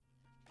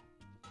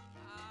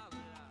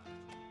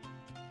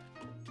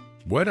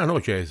Buenas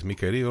noches, mis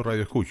queridos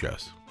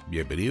radioescuchas.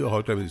 Bienvenidos a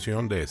otra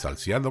edición de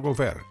Salseando con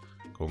Fer,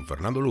 con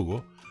Fernando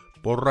Lugo,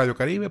 por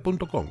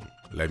radiocaribe.com,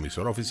 la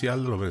emisora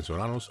oficial de los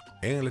venezolanos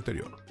en el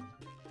exterior.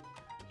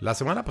 La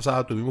semana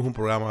pasada tuvimos un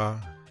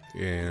programa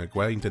en el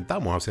cual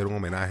intentamos hacer un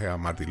homenaje a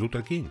Martin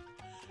Luther King,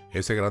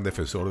 ese gran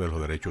defensor de los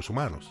derechos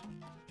humanos.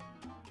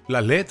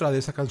 Las letras de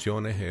esas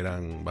canciones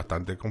eran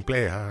bastante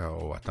complejas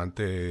o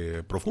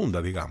bastante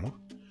profundas, digamos,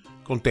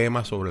 con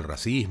temas sobre el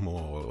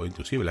racismo o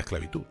inclusive la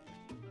esclavitud.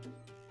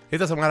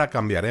 Esta semana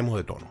cambiaremos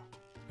de tono.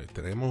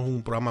 Tenemos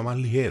un programa más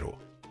ligero,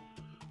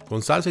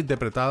 con salsa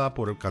interpretada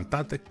por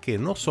cantantes que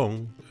no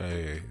son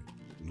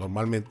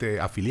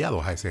normalmente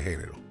afiliados a ese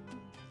género.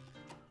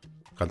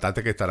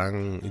 Cantantes que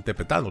estarán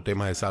interpretando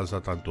temas de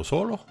salsa tanto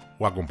solos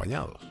o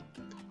acompañados.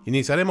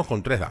 Iniciaremos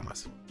con tres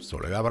damas: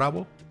 Soledad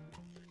Bravo,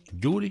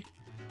 Yuri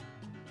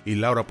y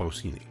Laura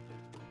Pausini.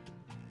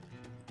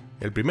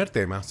 El primer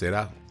tema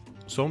será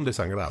Son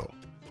Desangrado,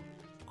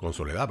 con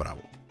Soledad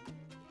Bravo.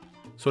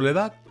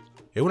 Soledad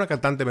es una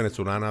cantante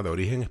venezolana de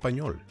origen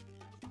español.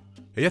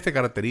 Ella se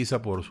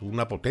caracteriza por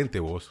una potente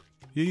voz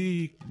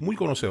y muy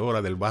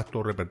conocedora del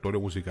vasto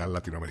repertorio musical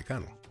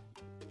latinoamericano.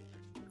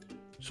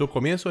 Sus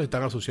comienzos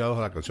están asociados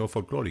a la canción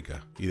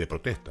folclórica y de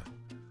protesta,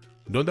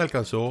 donde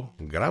alcanzó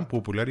gran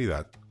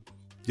popularidad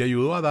y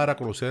ayudó a dar a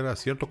conocer a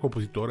ciertos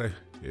compositores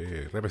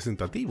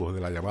representativos de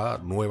la llamada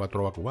Nueva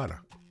Trova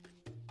Cubana.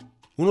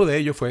 Uno de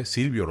ellos fue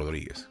Silvio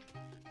Rodríguez.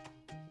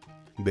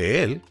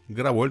 De él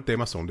grabó el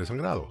tema Son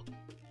Desangrado.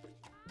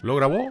 Lo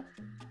grabó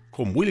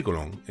con Willy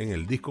Colón en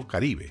el disco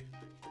Caribe,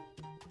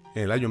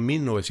 en el año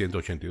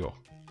 1982,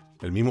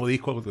 el mismo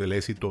disco del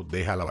éxito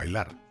Déjala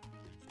Bailar.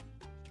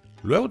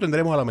 Luego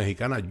tendremos a la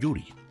mexicana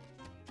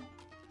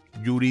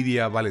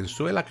Yuridia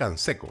Valenzuela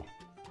Canseco.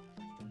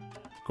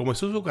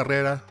 Comenzó su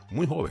carrera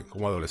muy joven,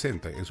 como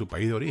adolescente, en su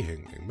país de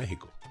origen, en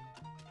México.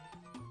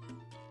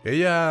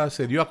 Ella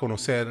se dio a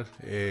conocer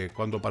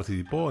cuando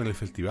participó en el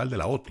Festival de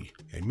la OTI,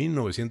 en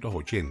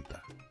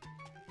 1980.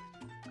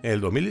 En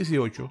el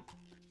 2018,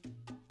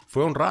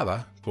 fue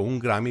honrada con un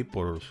Grammy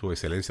por su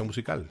excelencia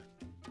musical.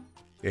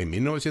 En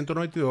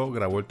 1992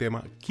 grabó el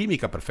tema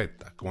Química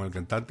Perfecta con el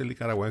cantante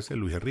nicaragüense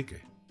Luis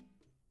Enrique,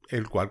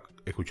 el cual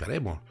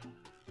escucharemos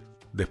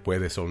después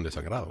de Son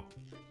Desangrado.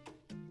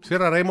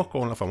 Cerraremos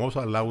con la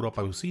famosa Laura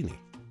Pausini,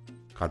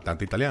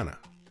 cantante italiana.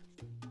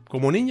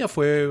 Como niña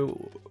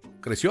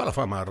creció a la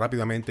fama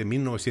rápidamente en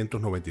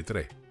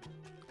 1993,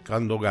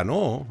 cuando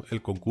ganó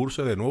el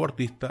concurso de nuevo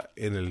artista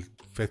en el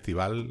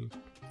festival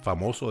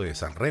famoso de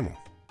San Remo,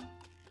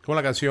 con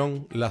la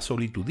canción La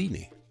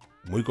Solitudine,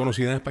 muy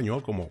conocida en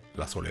español como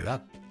La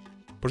Soledad.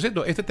 Por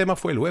cierto, este tema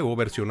fue luego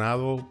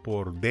versionado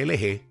por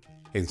DLG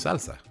en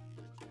salsa,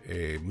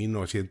 en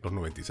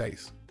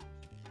 1996.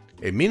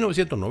 En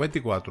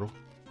 1994,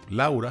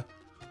 Laura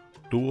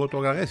tuvo otro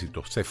gran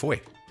éxito, Se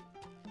Fue.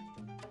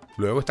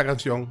 Luego esta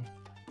canción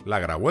la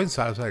grabó en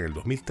salsa en el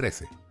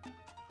 2013,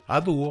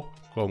 a dúo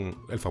con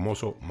el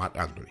famoso Marc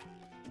Anthony,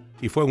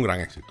 y fue un gran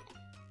éxito.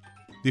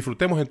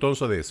 Disfrutemos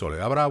entonces de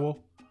Soledad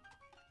Bravo,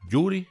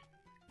 Yuri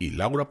y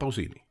Laura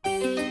Pausini.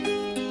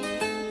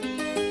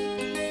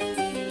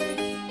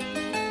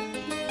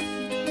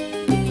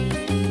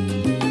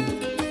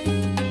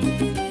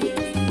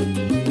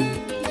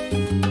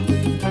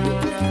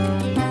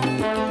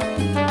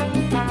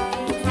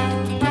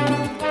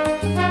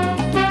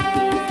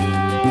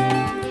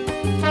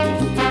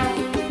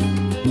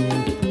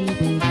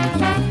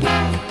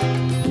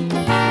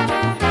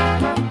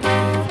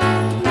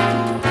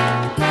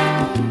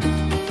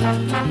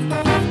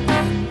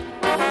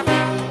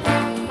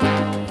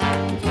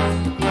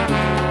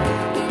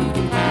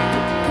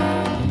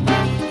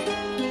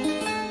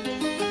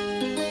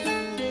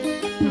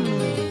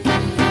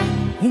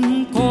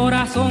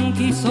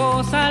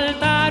 Quiso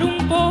saltar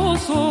un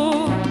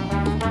pozo,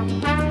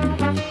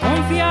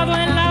 confiado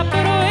en la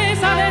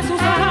proeza de su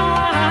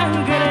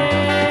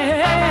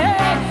sangre.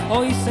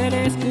 Hoy se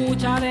le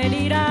escucha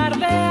delirar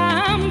de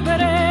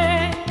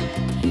hambre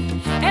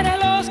en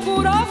el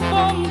oscuro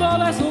fondo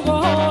de su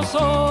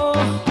gozo.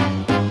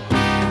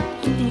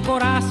 Un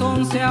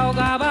corazón se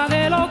ahogaba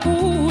de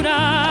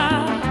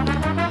locura,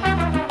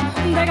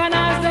 de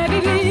ganas de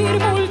vivir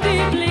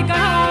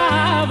multiplicado.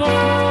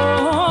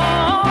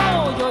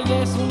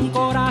 Es un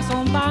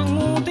corazón tan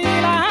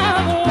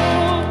mutilado,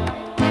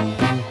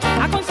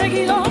 ha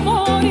conseguido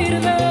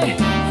morir de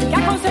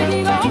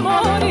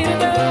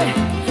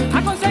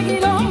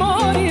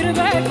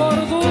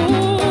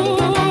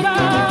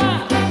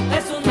cordura.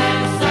 Es un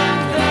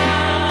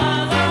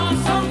desangrado,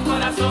 son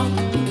corazón.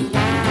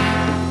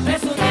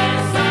 Es un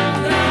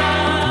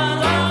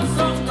desangrado,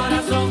 son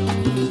corazón.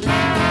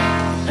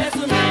 Es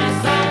un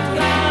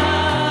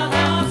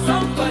desangrado,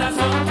 son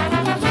corazón.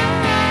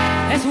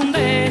 Es un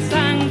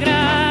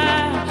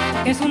desangrar,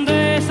 es un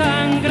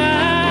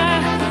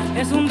desangrar,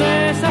 es un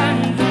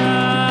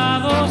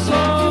desangrado,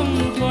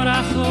 son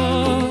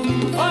corazón.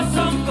 Oh,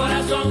 son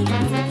corazón,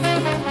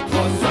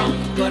 oh, son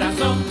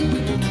corazón.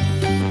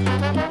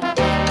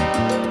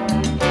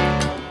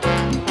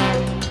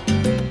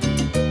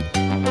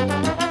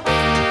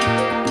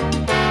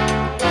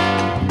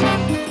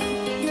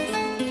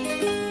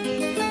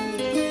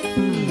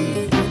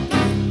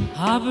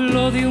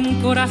 Hablo de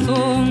un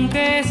corazón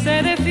que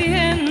se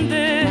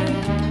defiende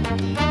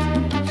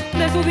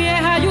de su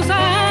vieja y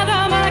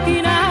usada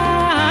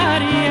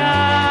maquinaria.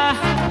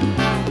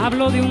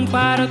 Hablo de un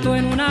parto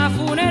en una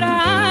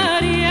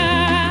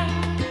funeraria.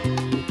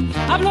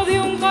 Hablo de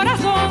un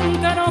corazón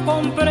que no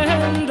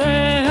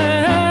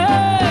comprende.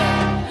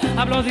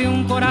 Hablo de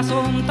un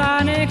corazón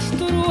tan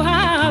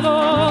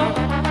extrujado,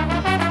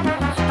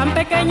 tan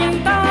pequeño y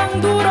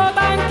tan duro,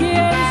 tan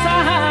quién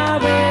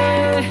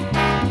sabe,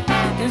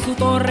 que en su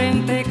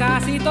torrente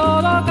casi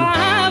todo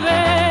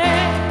cabe.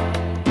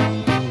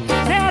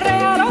 Sea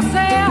real o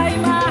sea y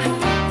más,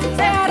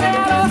 sea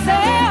real o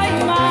sea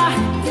y más,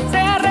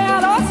 sea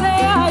real o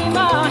sea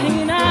imaginado.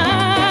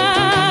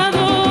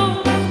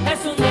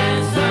 Es un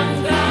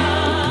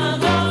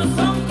desangrado,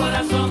 son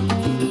corazón.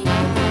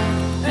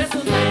 Es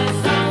un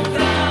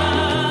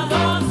desangrado,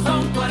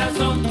 son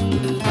corazón.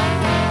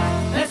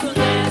 Es un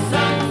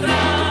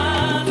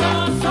desangrado,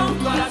 son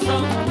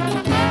corazón.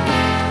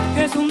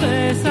 Es un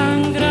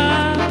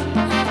desangrar,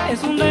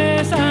 es un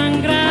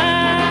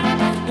desangrar,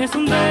 es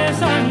un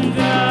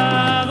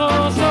desangrado,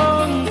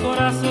 son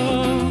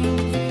corazón.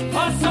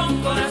 Oh,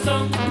 son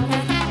corazón.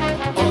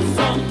 Oh,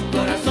 son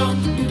corazón.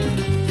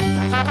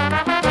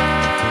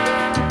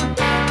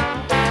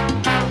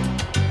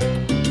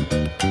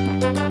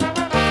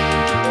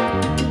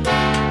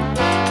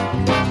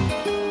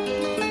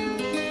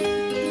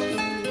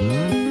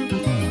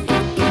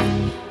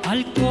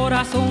 Al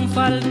corazón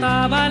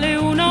faltábale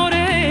una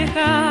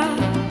oreja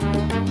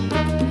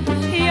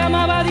y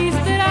amaba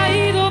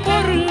distraído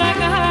por la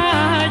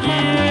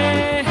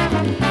calle,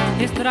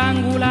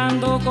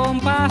 estrangulando con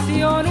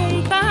pasión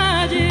un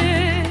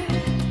talle,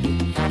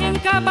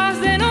 incapaz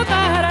de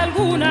notar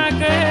alguna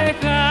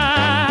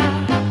queja.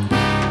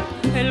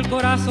 El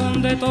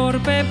corazón de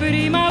torpe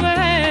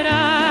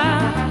primavera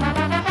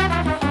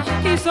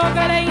hizo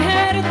que le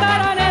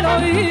injertaran el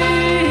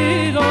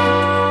oído,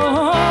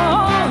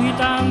 y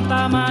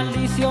tanta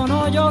maldición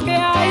oyó que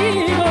ha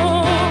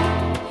ido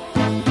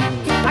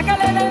a que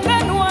le den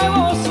de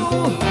nuevo su,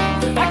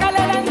 a que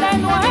le den de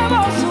nuevo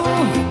su,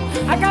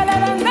 a que le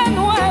den de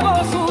nuevo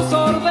su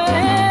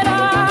sordera.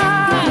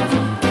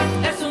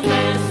 Es un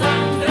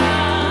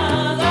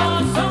desangrado,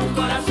 son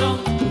corazón.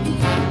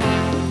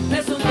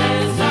 Es un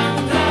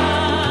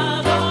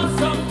desangrado,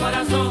 son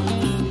corazón.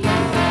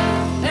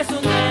 Es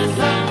un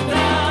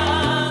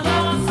desangrado,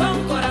 son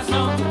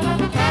corazón.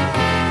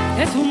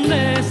 Es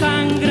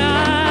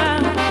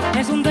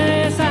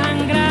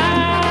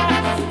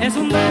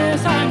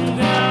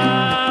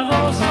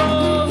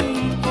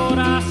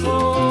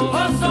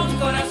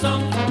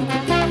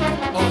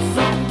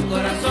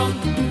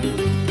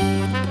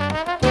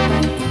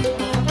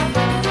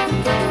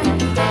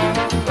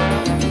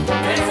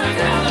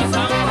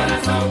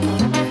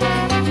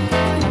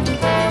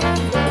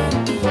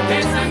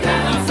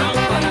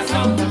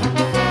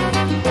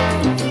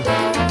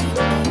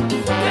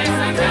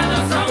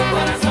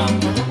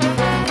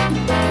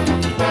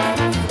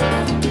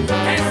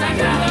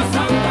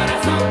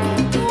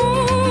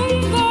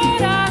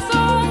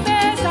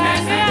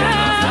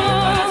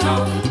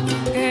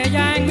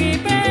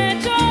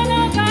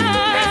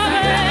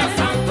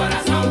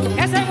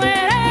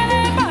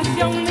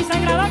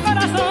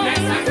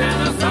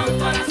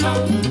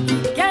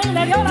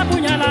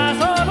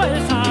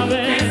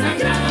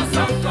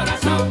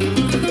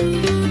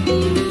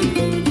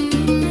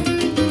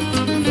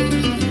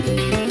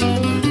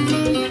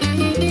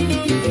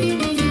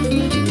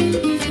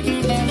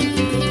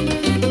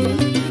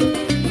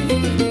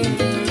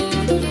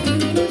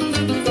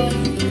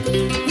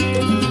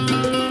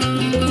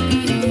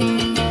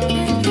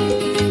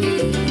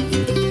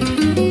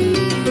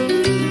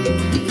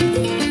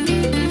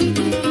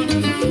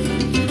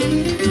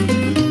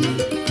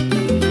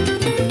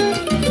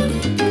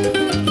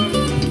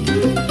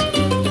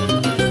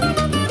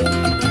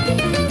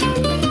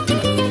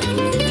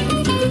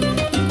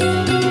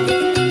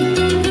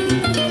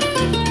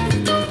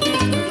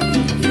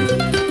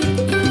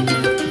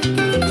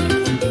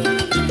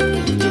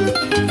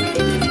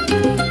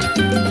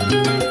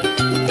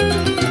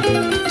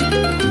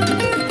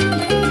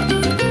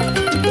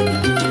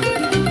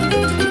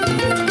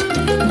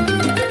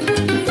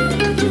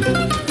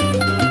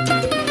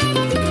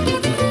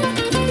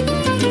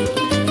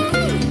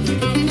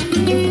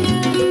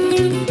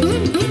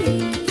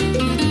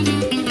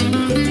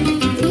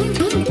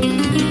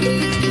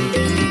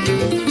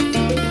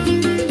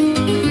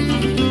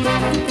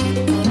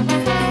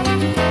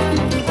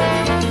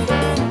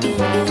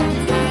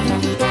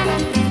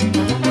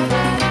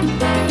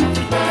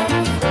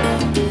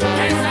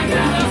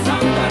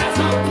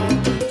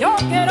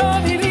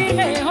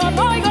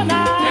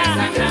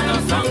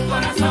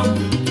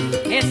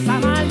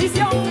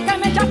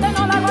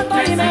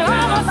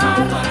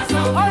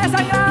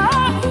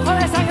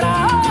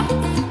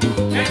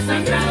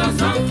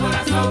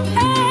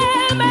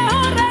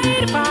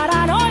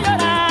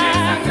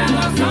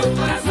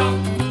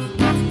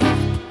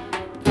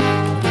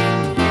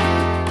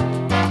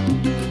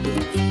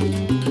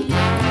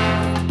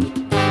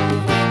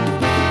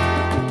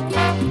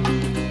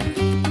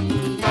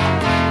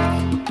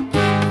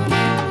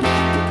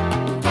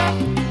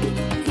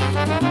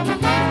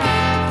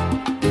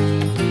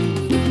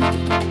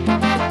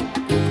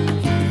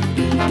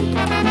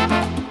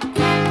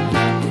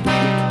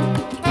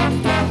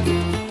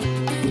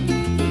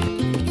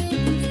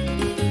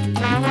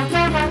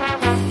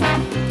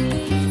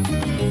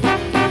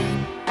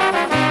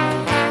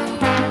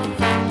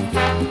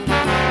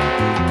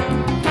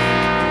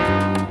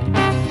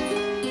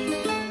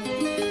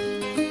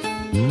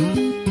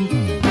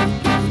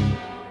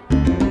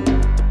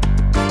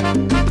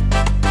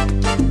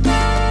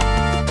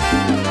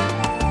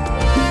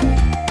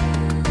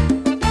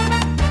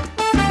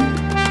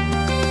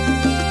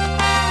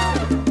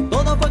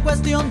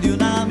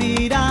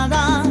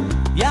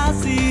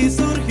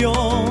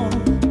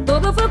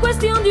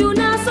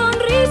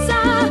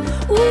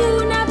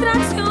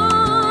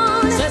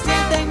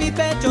mi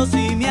pecho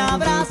si me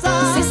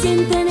abrazas. Se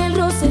sienten el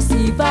roce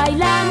si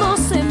bailamos,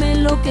 se me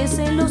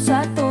enloquecen los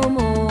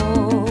átomos.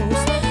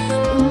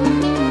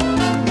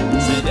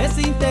 Se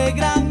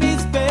desintegran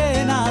mis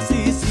penas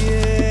y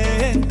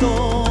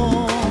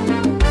siento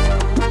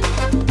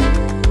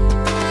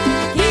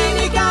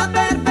química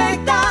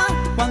perfecta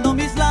cuando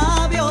mis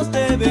labios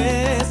te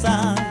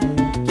besan.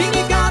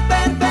 Química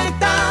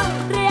perfecta,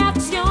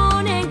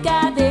 Reacción en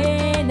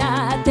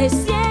cadena, te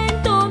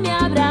siento, me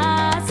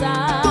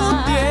abrazas. tú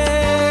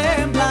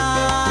tiemblas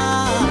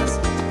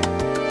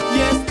y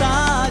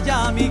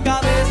estalla mi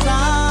cabeza.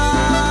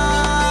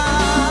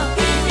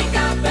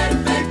 Química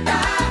perfecta,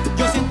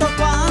 Yo siento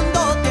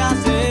cuando te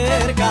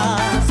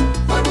acercas.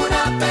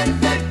 fórmula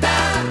perfecta,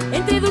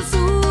 Entre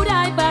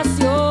dulzura y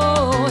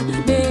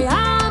pasión, me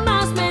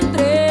amas, me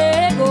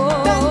entrego.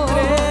 Te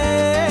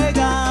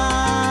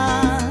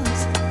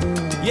entregas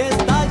y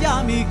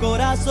estalla mi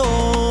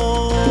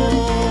corazón.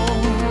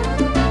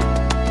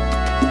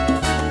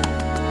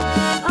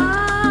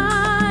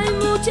 Hay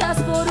muchas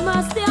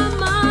formas de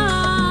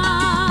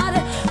amar,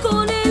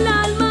 con el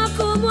alma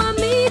como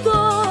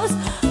amigos,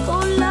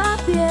 con la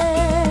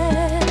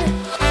piel.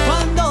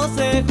 Cuando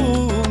se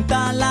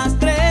juntan las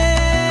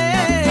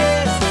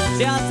tres,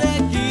 se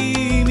hace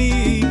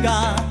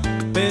química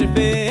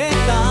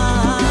perfecta.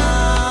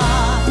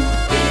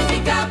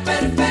 química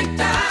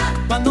perfecta,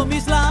 Cuando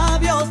mis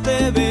labios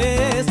te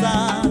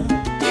besan.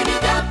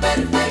 química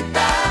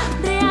perfecta,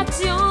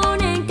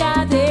 Reacción en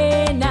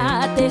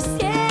cadena, te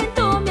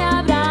siento, me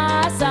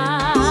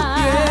abrazas. Tú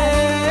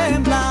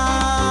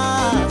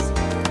tiemblas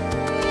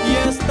y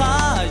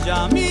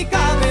estalla mi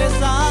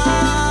cabeza.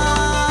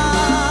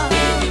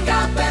 química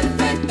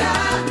perfecta,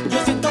 Yo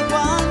siento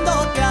cuando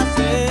te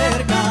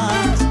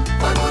acercas.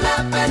 fórmula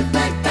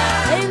perfecta,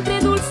 Entre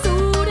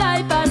dulzura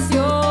y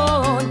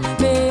pasión,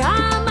 me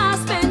amas,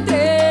 me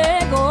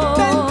entrego.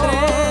 Te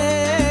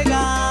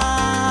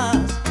entregas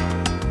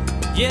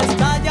y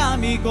estalla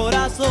mi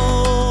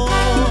corazón.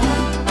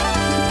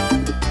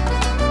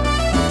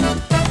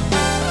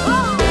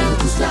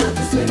 tus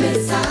labios me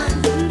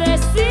besan,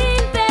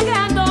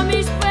 Desintegrando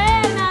mis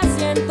penas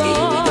siento.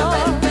 química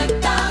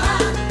perfecta,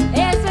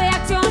 Es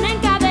reacción en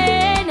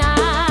cadena.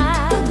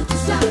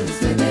 tus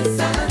labios me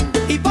besan,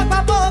 Y poco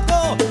a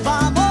poco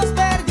vamos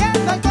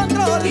perdiendo el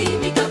control.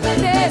 química Te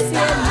perfecta,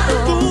 siento.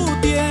 Tú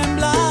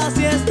tiemblas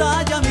y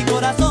estalla mi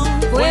corazón.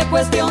 Fue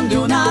cuestión de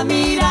una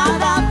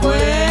mirada,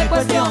 fue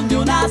cuestión de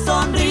una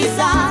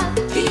sonrisa.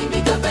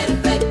 química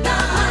perfecta,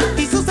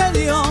 Y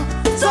sucedió,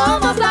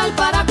 somos tal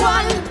para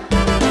cual.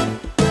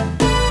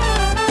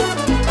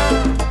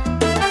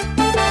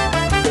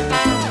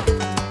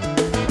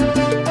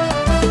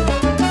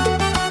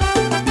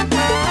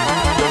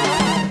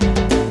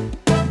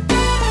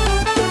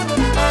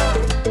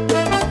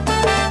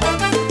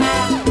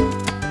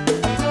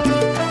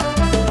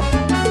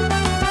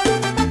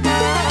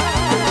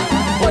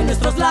 Hoy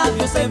nuestros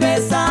labios se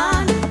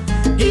besan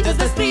y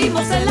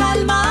desvestimos el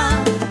alma.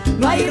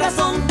 No hay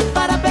razón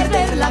para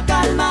perder la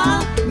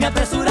calma ni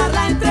apresurar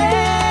la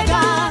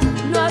entrega.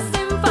 No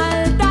hacen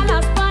falta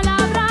las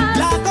palabras.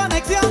 La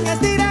conexión es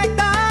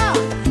directa,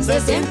 Se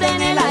siente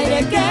en el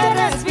aire que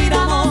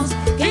respiramos.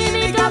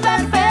 química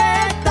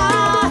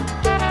perfecta.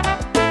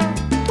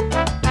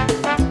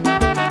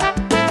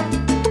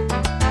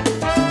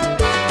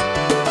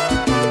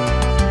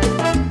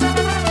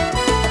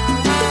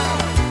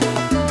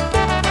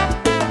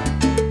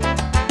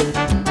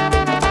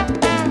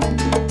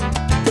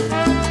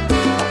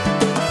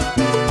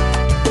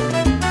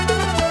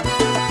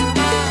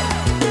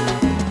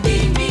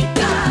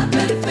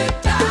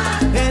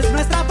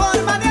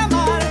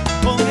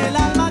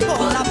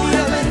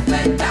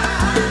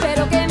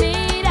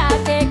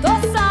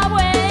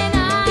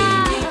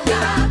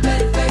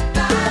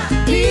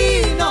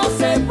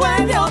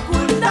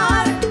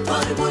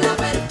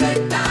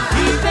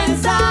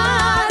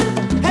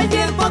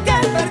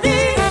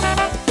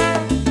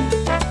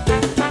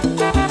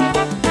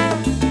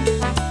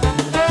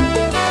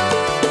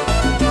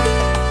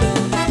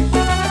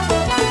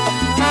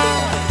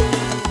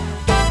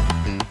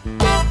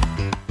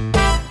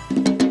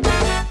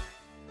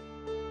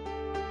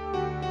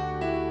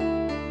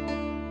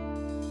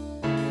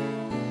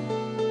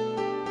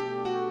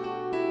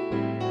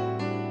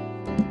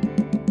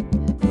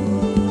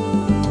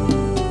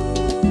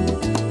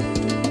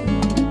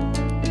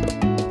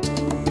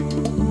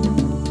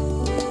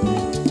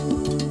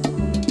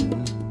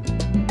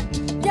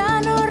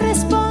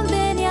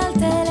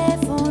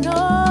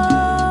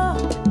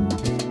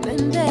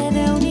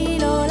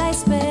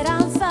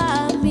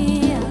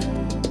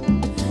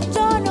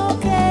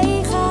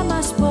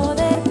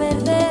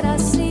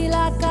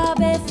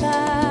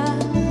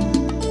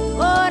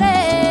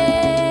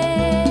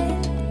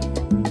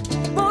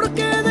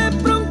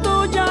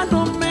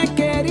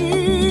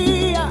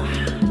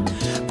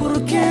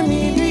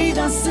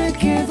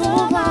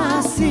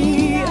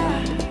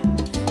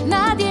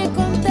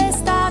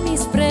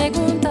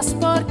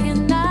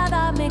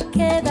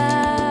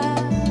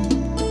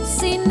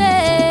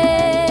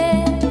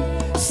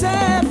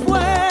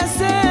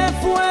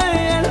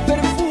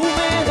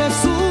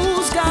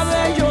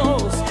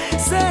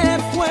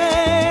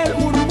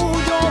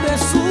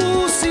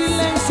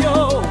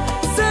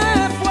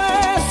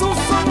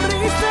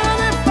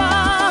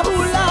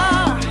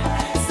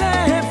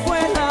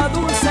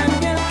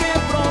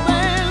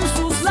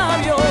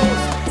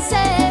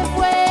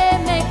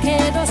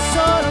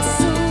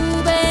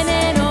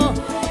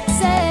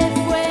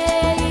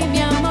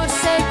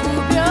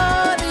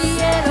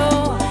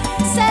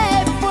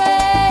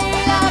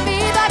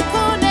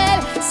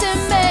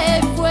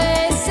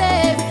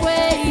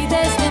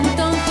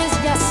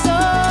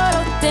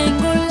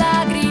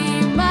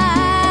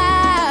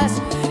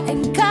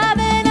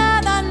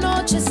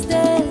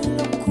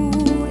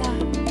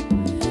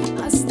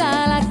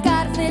 hasta la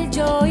cárcel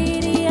yo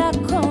iría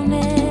con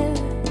él.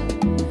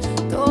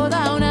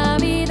 Toda una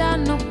vida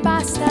no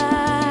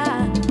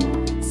basta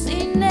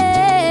sin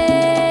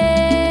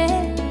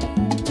él.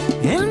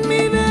 En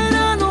mi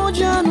verano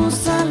ya no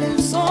sale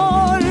el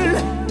sol,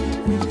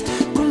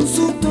 con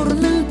su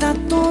tormenta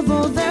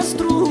todo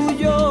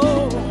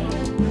destruyó,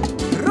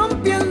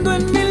 rompiendo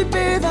en mil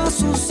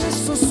pedazos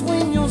esos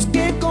sueños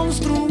que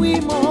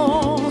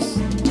construimos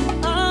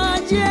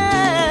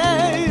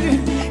ayer.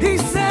 Y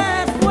se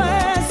fue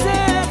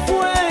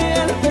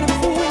el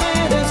perfume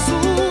de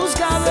sus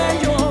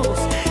cabellos,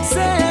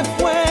 se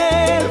fue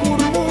el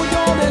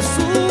murmullo de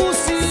su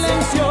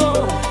silencio.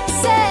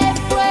 Se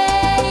fue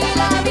y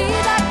la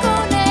vida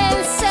con él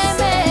se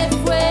me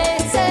fue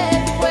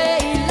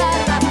y la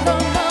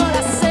razón no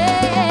la sé.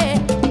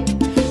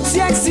 Si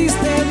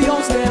existe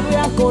Dios debe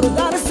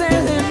acordarse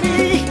de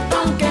mí,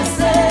 aunque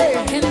sé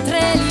Que entre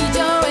él y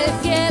yo el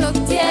cielo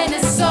tiene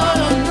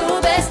solo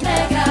nubes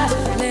negras.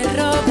 Le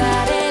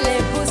rogaré, le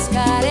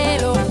buscaré,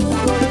 lo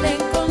juro, le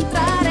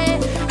encontraré.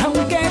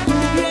 aunque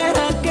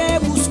tuviera que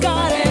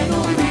buscar en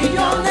un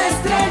millón de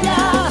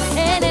estrellas,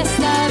 En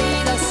esta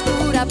vida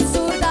oscura,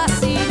 absurda,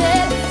 sin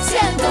él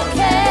siento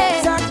que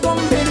se ha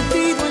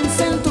convertido en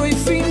centro y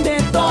fin de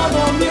todo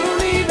mi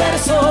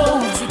universo.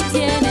 si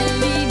tiene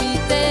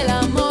límite el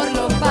amor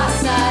lo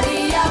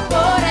pasaría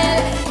por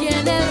él. Y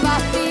en el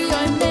vacío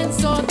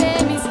inmenso de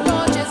mis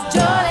noches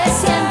yo le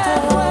siento.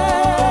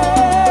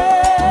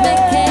 Me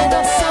quedo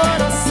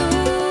solo su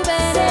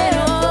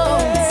veneno.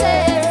 Se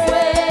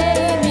fue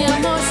y mi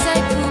amor se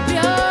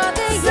cubrió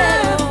de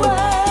hielo.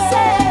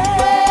 Se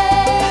fue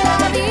la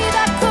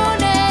vida con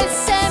él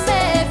se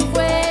me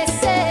fue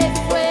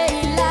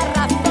y la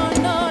razón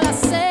no la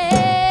sé.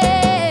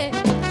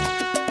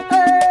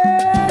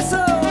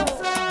 Eso.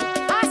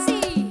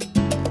 Así,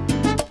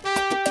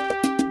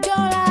 yo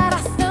la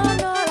razón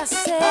no la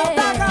sé.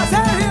 Ataca,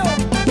 Sergio.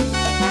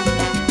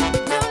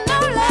 Yo no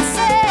la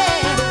sé.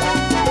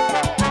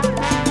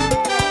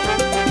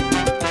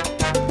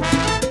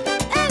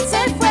 Él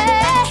Se fue,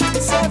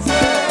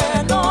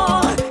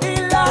 no, y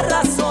la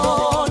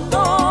razón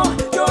no,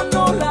 yo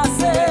no la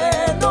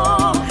sé,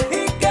 no, y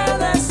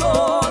quedé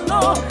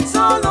solo,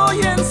 solo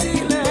y en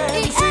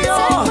silencio.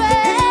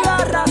 Y la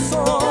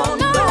razón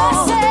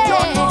no, yo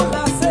no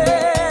la sé,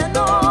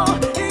 no,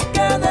 y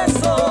quedé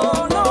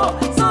solo,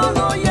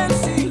 solo y en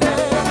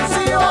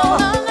silencio.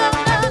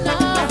 no.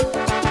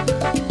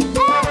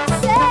 Él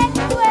se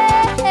fue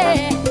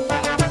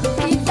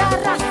y la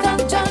razón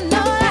yo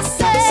no la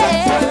sé. Se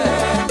fue,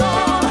 no,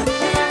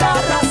 y la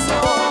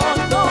razón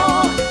no,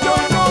 yo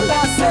no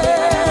la sé,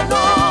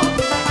 no.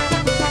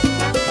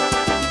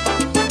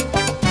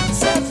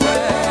 Se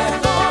fue,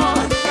 no,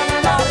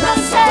 y la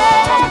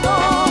razón no,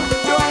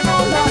 yo no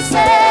la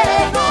sé,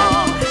 no,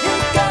 y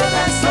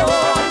quedé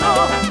solo.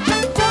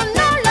 Yo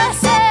no la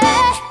sé.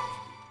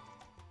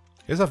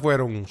 Esas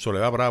fueron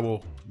Soledad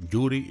Bravo,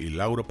 Yuri y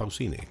Lauro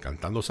Pausini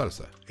cantando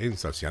salsa en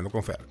Salseando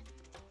con Fer.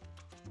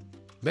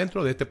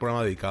 Dentro de este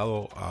programa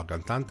dedicado a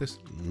cantantes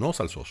no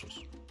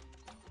salsosos.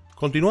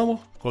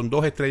 Continuamos con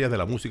dos estrellas de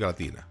la música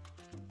latina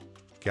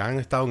que han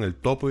estado en el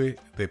tope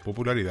de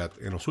popularidad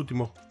en los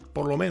últimos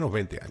por lo menos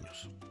 20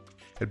 años.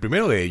 El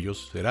primero de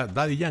ellos será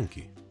Daddy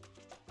Yankee,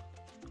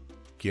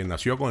 quien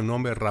nació con el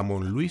nombre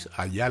Ramón Luis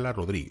Ayala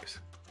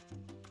Rodríguez.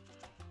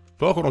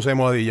 Todos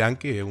conocemos a Daddy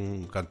Yankee, es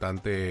un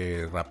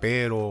cantante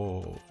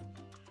rapero,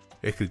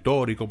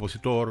 escritor y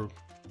compositor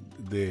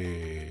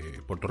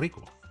de Puerto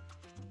Rico.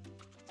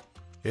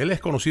 Él es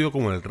conocido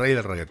como el rey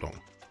del reggaetón.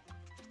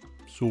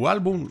 Su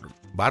álbum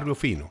Barrio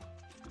Fino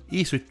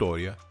hizo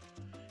historia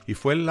y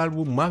fue el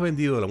álbum más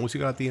vendido de la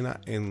música latina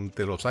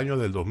entre los años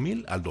del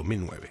 2000 al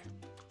 2009.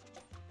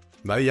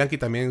 Daddy Yankee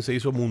también se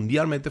hizo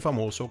mundialmente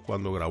famoso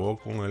cuando grabó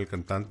con el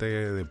cantante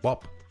de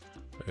pop,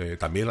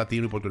 también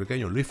latino y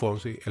puertorriqueño, Luis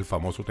Fonsi, el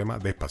famoso tema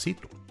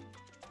Despacito.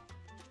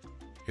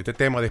 Este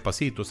tema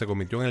Despacito se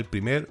convirtió en el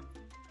primer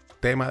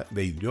tema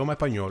de idioma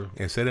español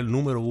en ser el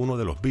número 1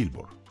 de los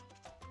Billboard,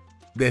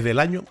 desde el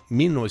año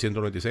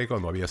 1996,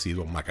 cuando había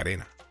sido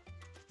Macarena.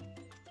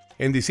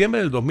 En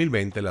diciembre del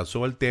 2020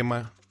 lanzó el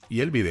tema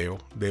y el video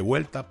De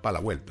Vuelta pa' la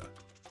Vuelta,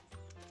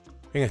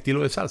 en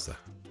estilo de salsa,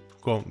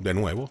 con, de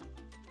nuevo,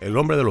 el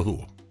hombre de los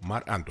dúos,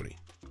 Marc Anthony.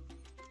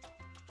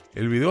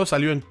 El video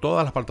salió en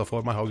todas las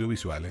plataformas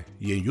audiovisuales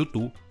y en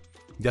YouTube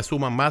ya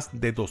suma más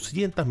de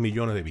 200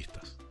 millones de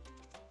vistas.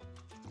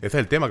 Este es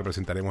el tema que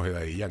presentaremos de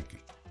Daddy Yankee,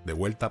 De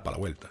Vuelta pa' la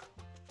Vuelta.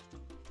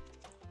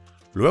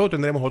 Luego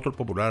tendremos otro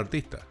popular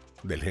artista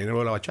del género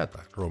de la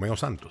bachata, Romeo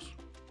Santos.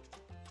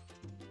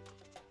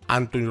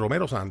 Anthony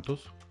Romero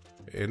Santos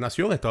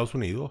nació en Estados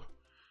Unidos,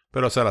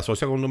 pero se la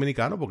asocia con un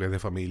dominicano porque es de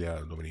familia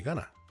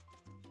dominicana.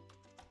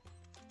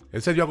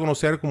 Él se dio a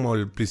conocer como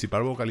el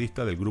principal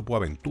vocalista del grupo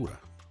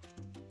Aventura.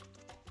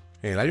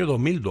 En el año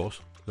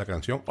 2002, la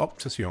canción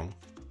Obsesión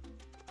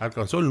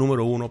alcanzó el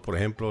número 1, por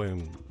ejemplo,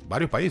 en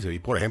varios países y,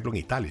 por ejemplo, en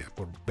Italia,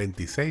 por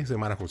 26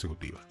 semanas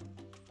consecutivas.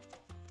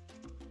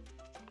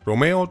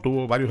 Romeo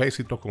tuvo varios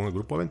éxitos con el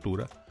grupo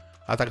Aventura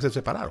hasta que se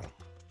separaron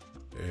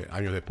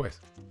años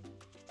después.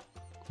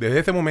 Desde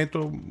este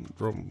momento,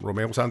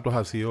 Romeo Santos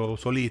ha sido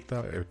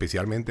solista,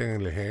 especialmente en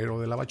el género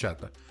de la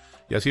bachata,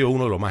 y ha sido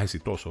uno de los más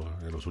exitosos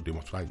en los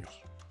últimos años.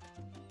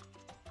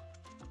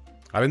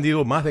 Ha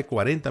vendido más de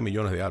 40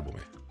 millones de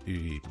álbumes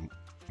y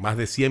más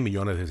de 100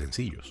 millones de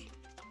sencillos.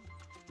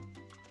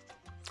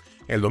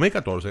 En el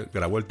 2014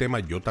 grabó el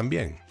tema Yo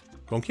También.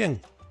 ¿Con quién?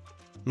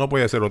 No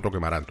puede ser otro que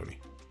Mar Anthony.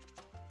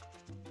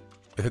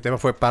 Este tema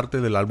fue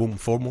parte del álbum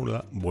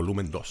Fórmula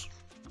Volumen 2.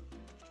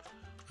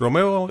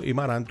 Romeo y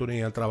Mar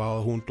Anthony han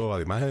trabajado juntos,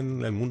 además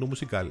en el mundo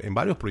musical, en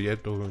varios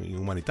proyectos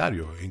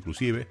humanitarios.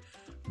 Inclusive,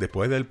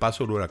 después del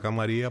paso del huracán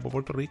María por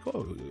Puerto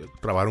Rico,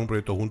 trabajaron un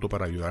proyecto juntos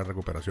para ayudar a la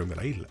recuperación de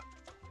la isla.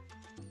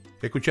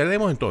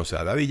 Escucharemos entonces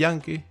a Daddy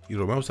Yankee y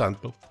Romeo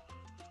Santos,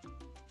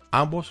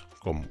 ambos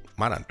con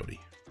Mar Anthony,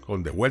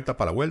 con De Vuelta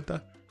para la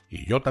Vuelta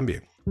y Yo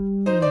También.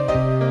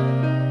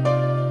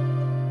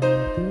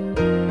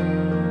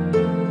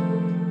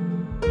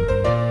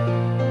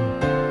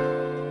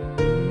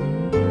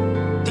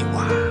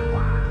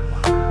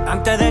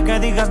 Antes de que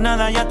digas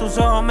nada, ya tus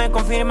ojos me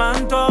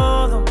confirman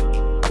todo.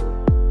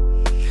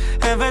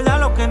 Es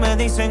verdad lo que me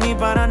dicen y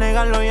para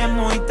negarlo ya es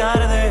muy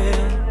tarde.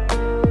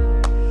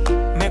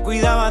 Me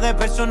cuidaba de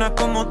personas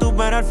como tú,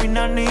 pero al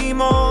final ni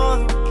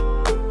modo.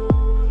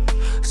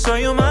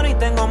 Soy humano y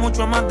tengo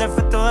mucho más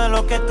defectos de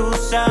lo que tú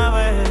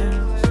sabes.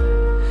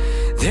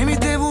 De mí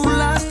te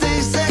burlaste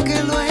y sé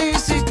que lo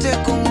hiciste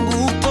con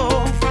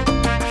gusto.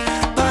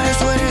 Para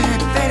eso eres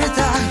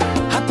experta,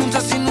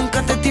 apunta si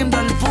nunca te tiembla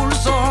el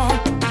pulso.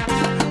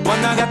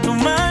 Cuando hagas tu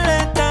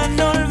maleta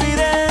no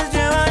olvides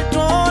llevar tu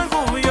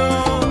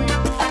orgullo.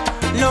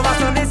 Lo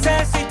vas a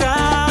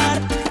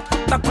necesitar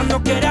pa'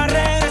 cuando quieras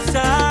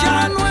regresar.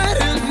 Ya no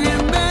eres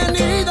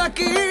bienvenida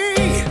aquí.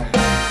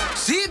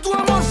 Si tu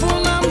amor fue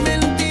una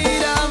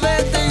mentira,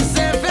 vete y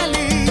sé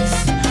feliz.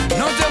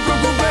 No te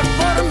preocupes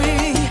por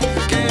mí,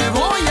 que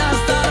voy a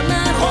estar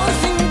mejor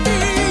sin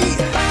ti.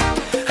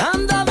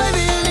 Anda, ve,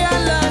 dile a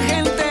la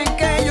gente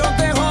que yo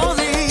te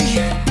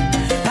jodí,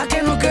 pa'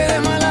 que no quede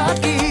mal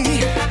aquí.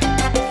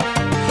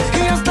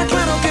 Y está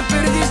claro que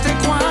perdiste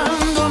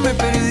cuando me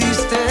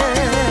perdiste,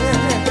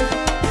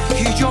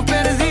 y yo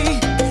perdí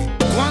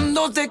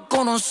cuando te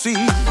conocí.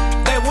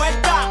 De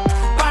vuelta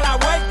pa' la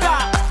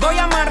vuelta, voy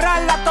a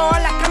amarrarla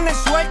todas las carnes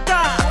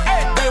sueltas.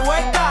 De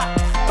vuelta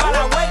pa'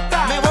 la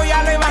vuelta, me voy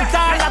a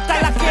levantar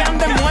hasta las que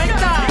anden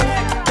muertas.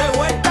 De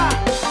vuelta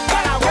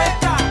pa' la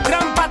vuelta,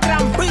 trampa,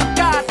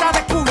 trampita, está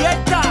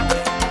descubierta.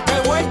 De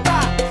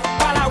vuelta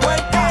pa' la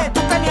vuelta,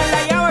 tú tenías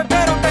la llave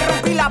pero te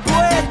rompí la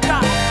puerta.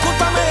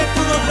 Cúlpame de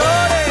tus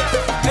dolores,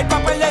 el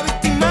papel de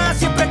víctima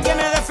siempre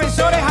tiene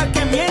defensores. Al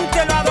que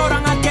miente lo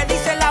adoran, al que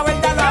dice la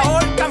verdad lo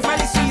ahorcan.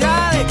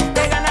 Felicidades,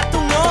 te ganaste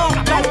un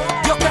Oscar.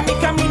 Dios que mi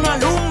camino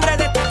alumbre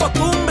de tu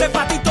costumbre.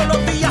 Pa' ti todos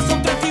los días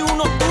son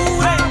 31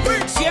 octubre.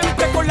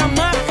 Siempre con la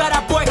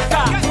máscara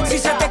puesta. Si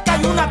se te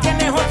cae una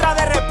tienes otra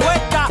de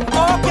respuesta.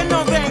 Oh, que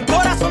no den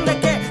corazón de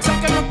que sé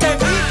que no te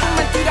vi, tu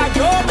mentira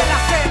yo me la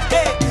sé.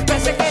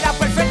 Pensé que era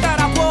perfecta,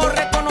 ahora puedo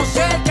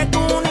reconocer que tu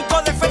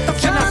único defecto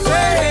fue nacer. Ya no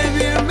eres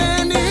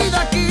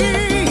bienvenida aquí.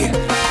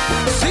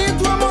 Si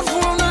tu amor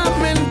fue una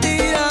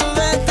mentira,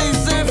 vete y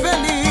sé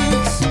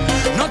feliz.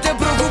 No te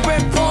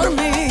preocupes por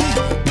mí,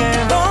 que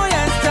voy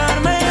a estar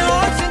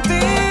mejor sin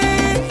ti.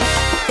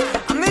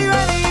 A mí va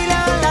a decirle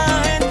a la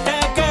gente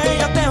que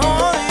yo te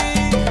jodí,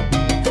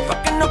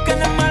 pa' que no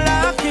quede mal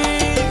aquí.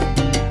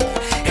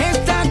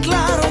 Está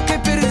claro que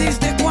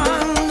perdiste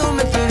cuando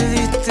me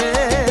perdiste,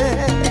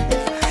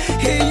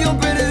 y yo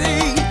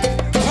perdí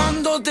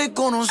cuando te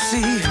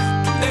conocí.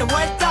 De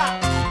vuelta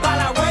pa'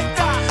 la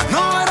vuelta,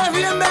 no eres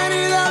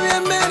bienvenida,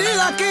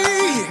 bienvenida aquí.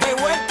 De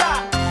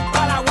vuelta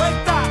pa' la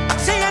vuelta,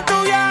 sigue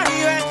tu viaje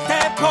y vete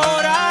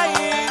por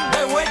ahí.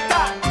 De vuelta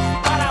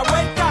pa' la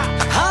vuelta,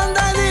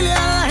 anda y dile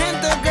a la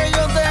gente que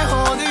yo te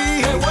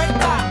jodí. De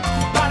vuelta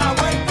pa' la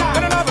vuelta,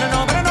 pero no, pero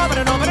no, pero no,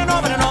 pero no, pero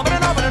no, pero no, pero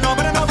no, pero no,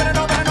 pero no, pero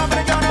no, pero no,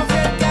 pero yo no fui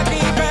el que a ti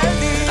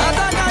perdí.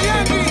 Ataca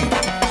Yankee.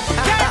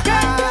 ¿Qué?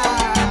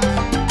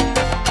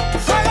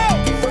 Fuego.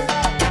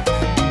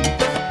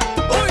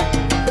 Uy.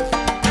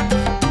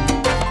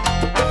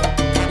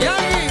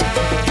 Yankee.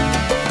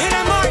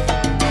 Dile Mike.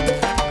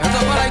 Esto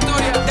es para la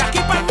historia. De aquí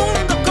para el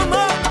mundo, como.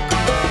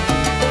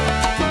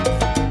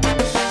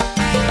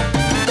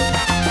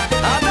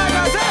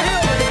 Ataca Sergio.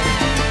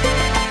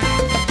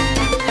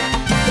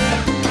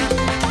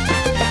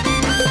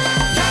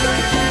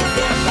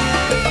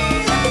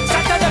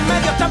 Salte del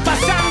medio, están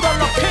pasando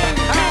los King.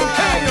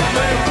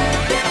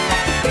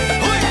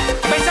 Uy,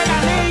 vence el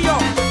anillo,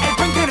 el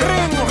pinky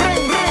ring,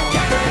 ring, ring.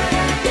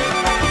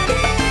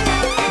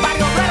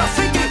 Barrio Obrero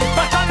City,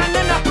 pa' todas las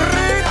nenas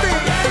pretty.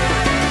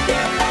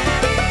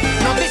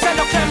 Nos dicen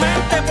lo que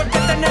mente porque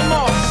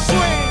tenemos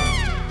swing.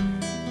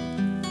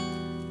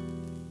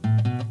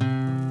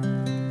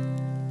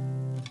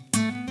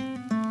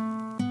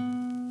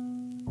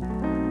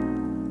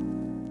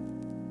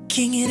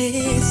 ¿Quién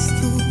eres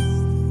tú?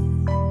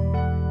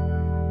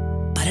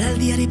 Para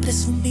aldear y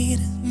presumir,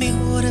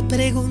 mejor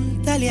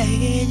pregúntale a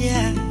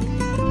ella.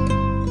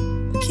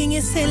 ¿Quién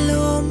es el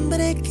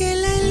hombre que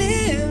la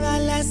eleva a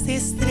las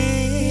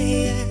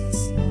estrellas?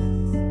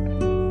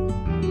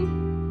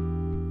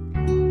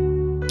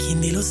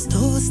 ¿Quién de los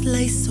dos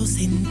la hizo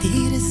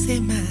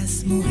sentirse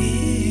más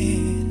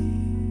mujer?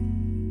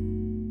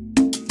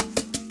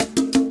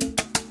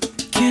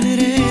 ¿Quién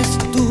eres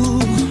tú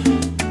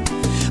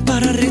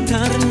para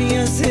retarme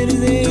a hacer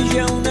de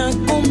ella una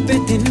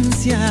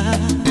competencia?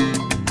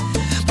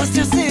 Pues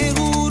te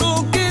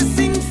aseguro que es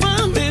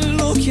infame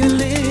lo que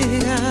alegas.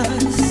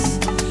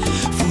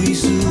 Fui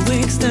su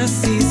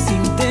éxtasis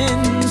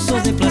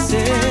intenso de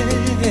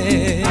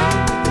placer.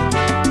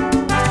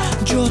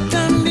 Yo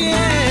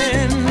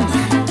también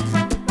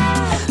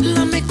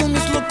la amé con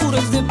mis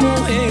locuras de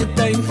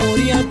poeta y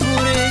moría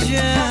por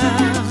ella.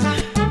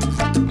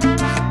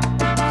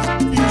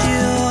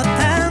 Yo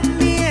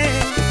también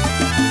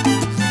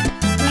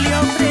le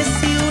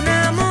ofrecí un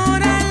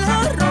amor a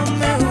los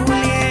Romeo y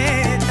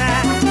Julieta.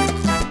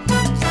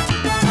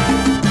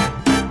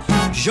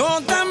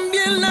 Yo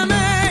también la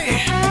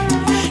amé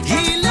y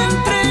le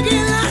entregué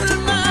el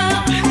alma.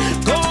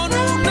 Con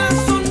una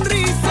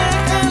sonrisa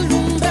que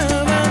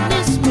alumbraba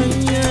mis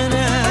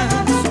mañanas.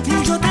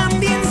 Yo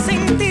también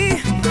sentí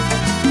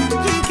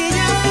que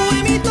ella fue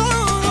mi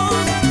todo.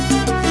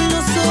 No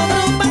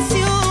sobró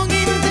pasión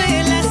entre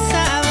las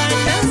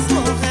sábanas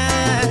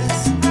mojadas.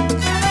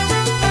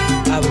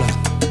 Habla.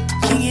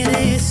 ¿Quién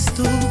eres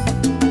tú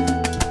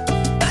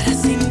para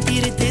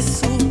sentirte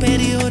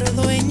superior,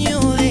 dueño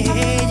de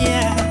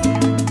ella?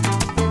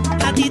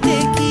 A ti te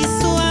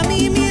quiso, a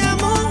mí me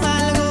amó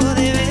algo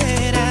de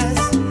veras.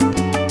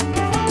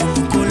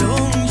 Como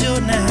Colón yo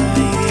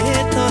navegué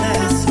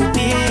toda su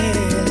piel.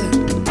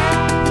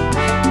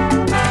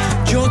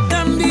 Yo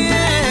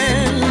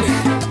también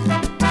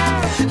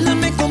la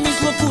amé con mis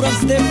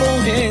locuras de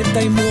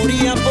poeta y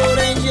moría por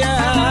ella.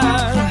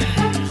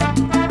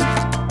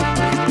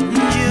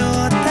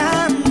 Yo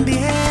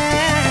también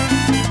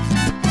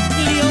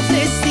le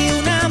ofrecí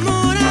un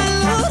amor a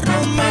los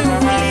Romeo y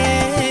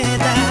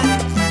Julieta.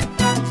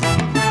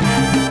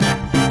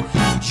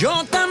 Yo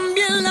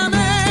también la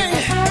amé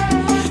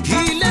y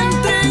le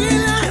entregué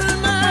el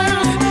alma.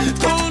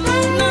 Con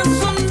una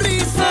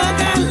sonrisa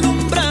que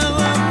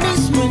alumbraba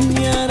mis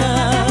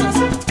mañanas.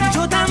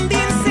 Yo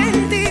también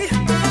sentí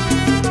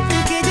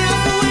que ella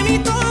fue mi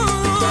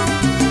todo.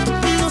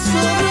 No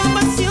sobró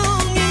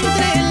pasión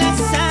entre las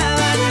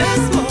sábanas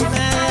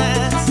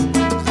mojadas.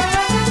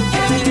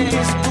 ¿Quién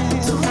eres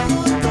tú?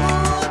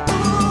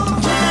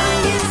 Yo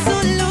también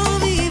solo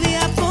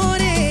vivía por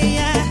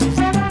ella.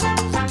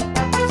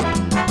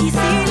 Y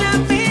si la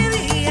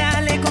pedía,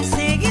 le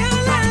conseguía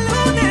la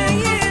luna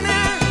llena.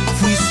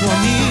 Fui su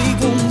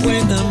amigo, un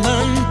buen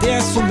amante a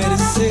su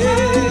merced.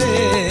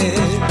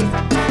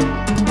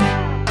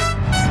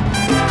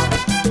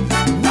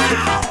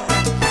 ¡Wow!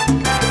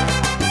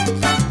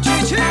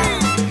 ¡Chichi!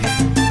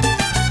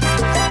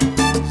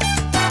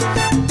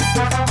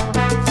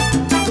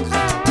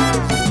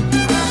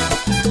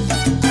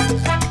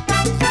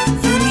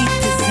 You need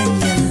this in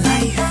your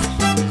life.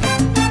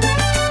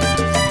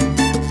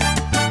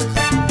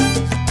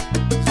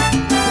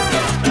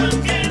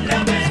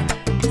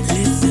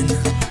 Listen.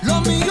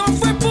 Lo mío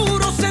fue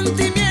puros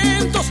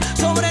sentimientos,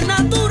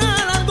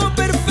 sobrenatural, algo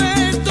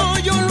perfecto.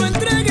 Yo lo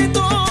entregué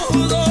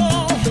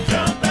todo.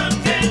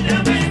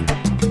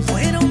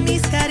 Fueron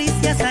mis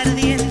caricias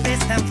ardientes,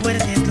 tan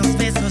fuertes los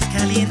besos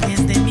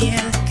calientes de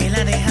miel que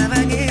la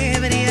dejaban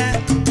ebria,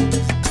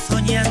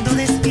 soñando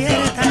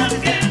despierta.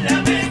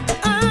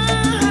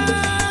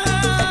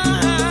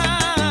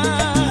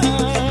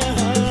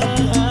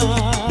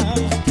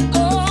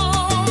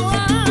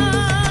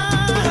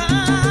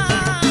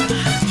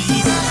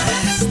 He's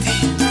nasty.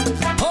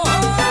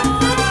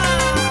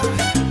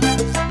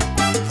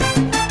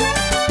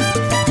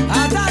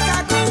 ¡Ataca,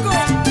 Coco!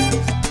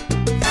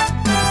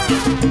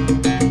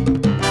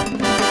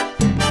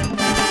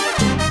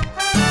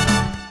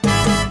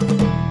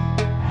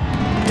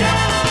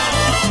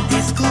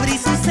 Descubrí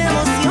sus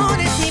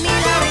emociones y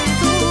mil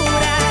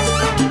aventuras.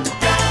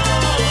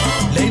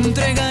 Le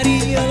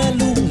entregaría la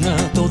luna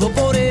todo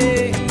por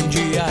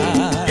ella.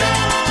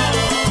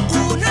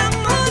 Un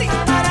amor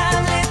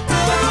imparable,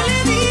 todo le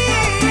di.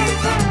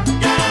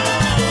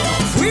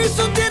 Fui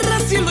su tierra,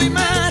 cielo y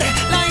mar,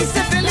 la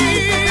hice feliz.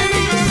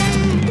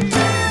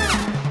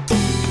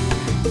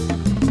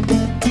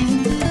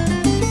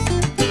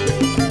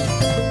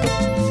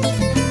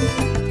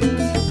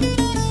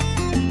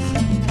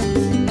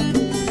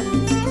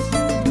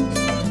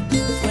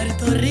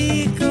 Puerto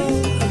Rico,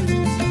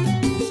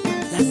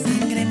 la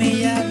sangre me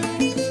llama.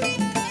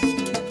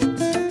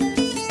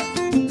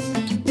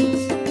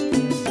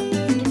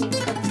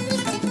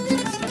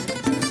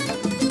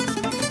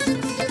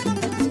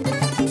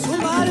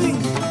 Zumba, Alvin.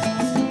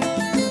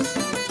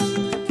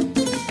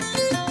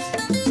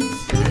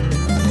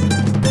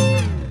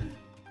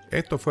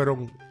 Estos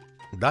fueron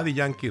Daddy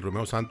Yankee y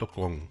Romeo Santos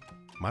con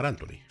Mar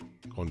Anthony,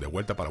 con De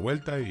Vuelta para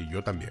Vuelta y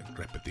Yo También,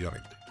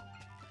 respectivamente.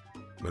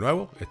 De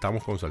nuevo,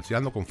 estamos con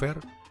Salseando con Fer,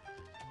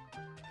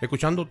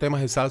 escuchando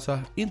temas de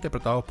salsa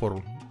interpretados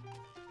por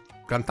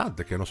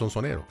cantantes que no son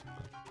soneros,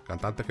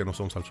 cantantes que no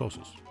son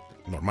salsosos,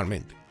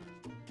 normalmente.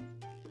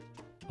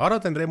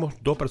 Ahora tendremos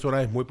dos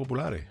personajes muy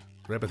populares,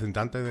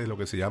 representantes de lo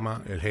que se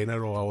llama el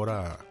género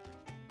ahora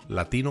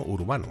latino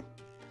urbano.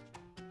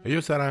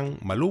 Ellos serán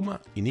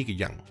Maluma y Nicky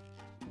Jam.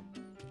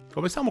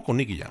 Comenzamos con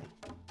Nicky Jam,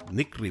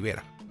 Nick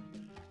Rivera.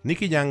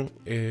 Nicky Jam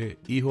es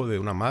hijo de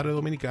una madre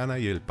dominicana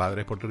y el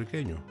padre es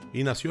puertorriqueño,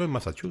 y nació en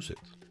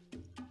Massachusetts,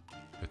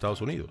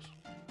 Estados Unidos.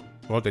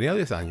 Cuando tenía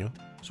 10 años,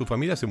 su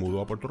familia se mudó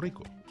a Puerto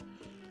Rico.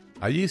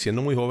 Allí,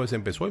 siendo muy joven, se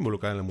empezó a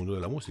involucrar en el mundo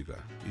de la música,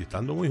 y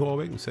estando muy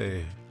joven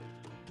se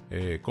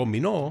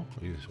combinó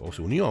o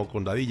se unió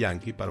con Daddy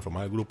Yankee para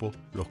formar el grupo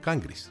Los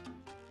Cangris.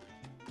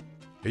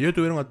 Ellos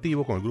estuvieron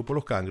activos con el grupo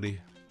Los Cangris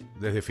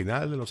desde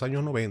finales de los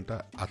años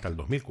 90 hasta el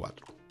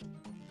 2004.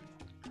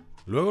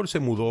 Luego él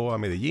se mudó a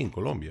Medellín,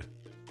 Colombia,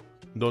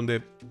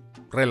 donde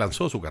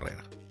relanzó su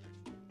carrera.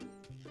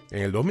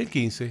 En el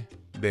 2015,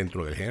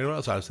 dentro del género de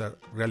la salsa,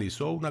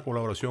 realizó una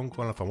colaboración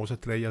con la famosa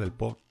estrella del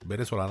pop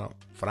venezolana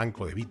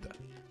Franco De Vita,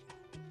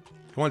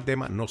 con el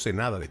tema No sé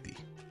nada de ti.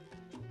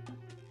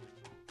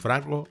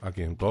 Franco, a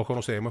quien todos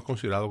conocemos, es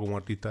considerado como un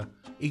artista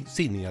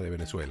insignia de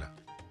Venezuela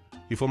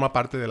y forma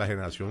parte de la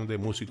generación de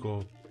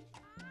músicos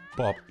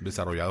pop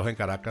desarrollados en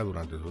Caracas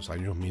durante los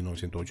años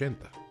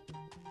 1980.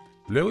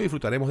 Luego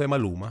disfrutaremos de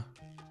Maluma,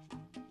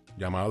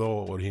 llamado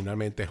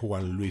originalmente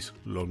Juan Luis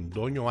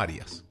Londoño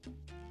Arias.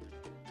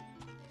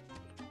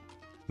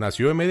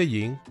 Nació en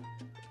Medellín,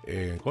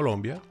 en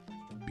Colombia,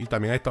 y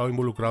también ha estado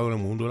involucrado en el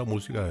mundo de la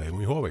música desde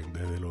muy joven,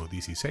 desde los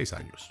 16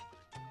 años.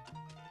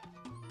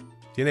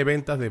 Tiene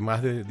ventas de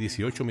más de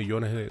 18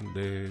 millones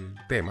de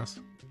temas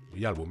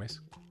y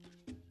álbumes,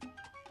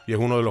 y es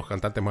uno de los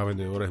cantantes más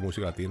vendedores de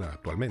música latina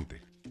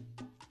actualmente.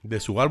 De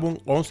su álbum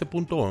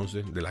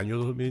 11.11 del año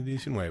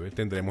 2019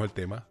 tendremos el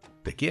tema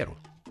Te Quiero.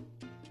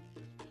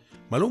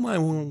 Maluma es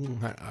un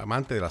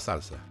amante de la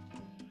salsa,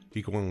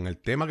 y con el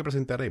tema que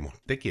presentaremos,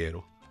 Te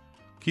Quiero,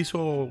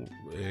 quiso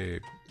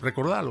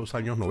recordar los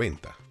años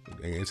 90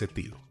 en ese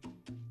estilo.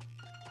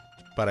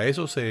 Para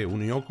eso se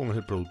unió con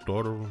el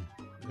productor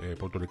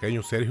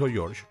puertorriqueño Sergio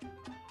George,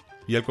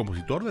 y el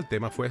compositor del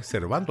tema fue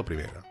Servando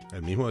Primera,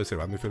 el mismo de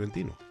Servando y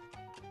Fiorentino.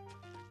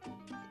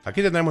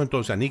 Aquí tendremos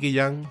entonces a Nicky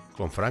Jam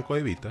con Franco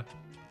De Vita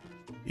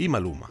y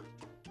Maluma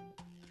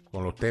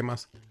con los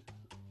temas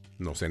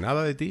No sé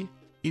nada de ti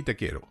y Te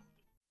quiero.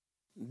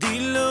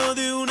 Dilo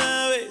de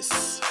una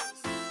vez,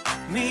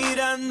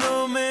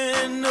 mirándome,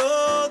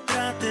 no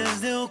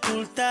trates de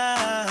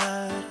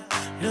ocultar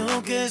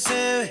lo que se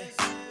ve.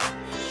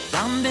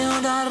 Dame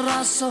una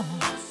razón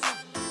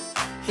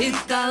y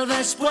tal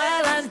vez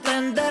pueda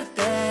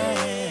entenderte.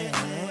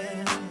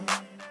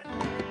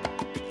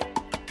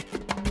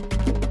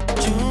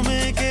 Yo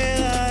me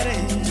quedaré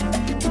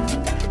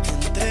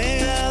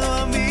entregado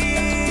a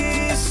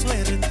mi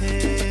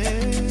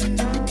suerte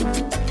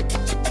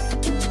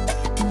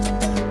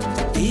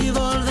Y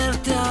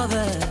volverte a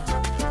ver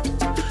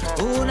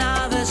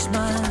una vez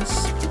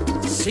más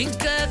sin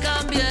que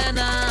cambie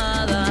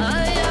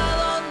nada. ¿Y a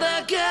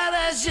dónde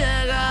quieres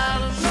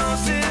llegar? No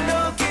sé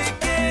lo que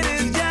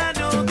quieres, ya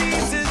no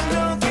dices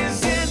lo que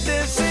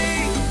sientes,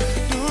 sí.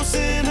 No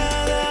sé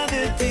nada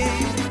de ti.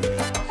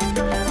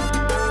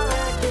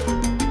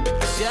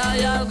 Si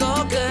hay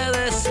algo que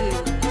decir,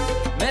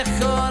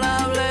 mejor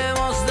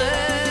hablemos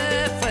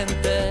de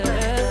frente.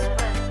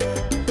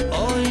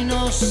 Hoy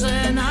no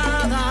sé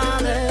nada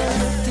de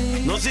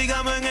ti. No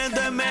sigamos en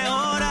esto, es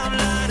mejor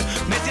hablar.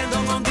 Me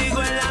siento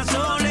contigo en la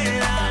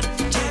soledad.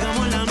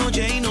 Llegamos la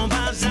noche y no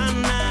pasa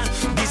nada.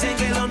 Dicen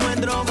que lo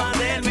nuestro va a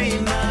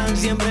terminar.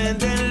 Siempre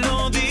te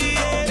lo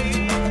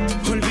dije.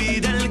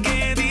 Olvida el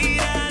que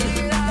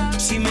dirán.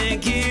 Si me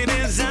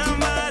quieres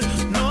amar,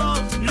 no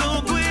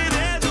lo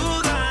puedes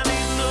dudar. Y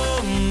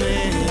no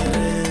me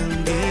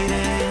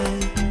rendiré.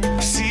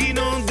 Si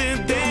no te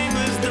tengo,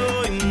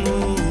 estoy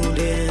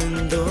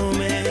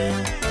muriéndome.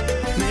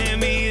 Me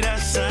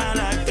miras a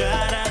la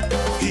cara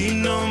y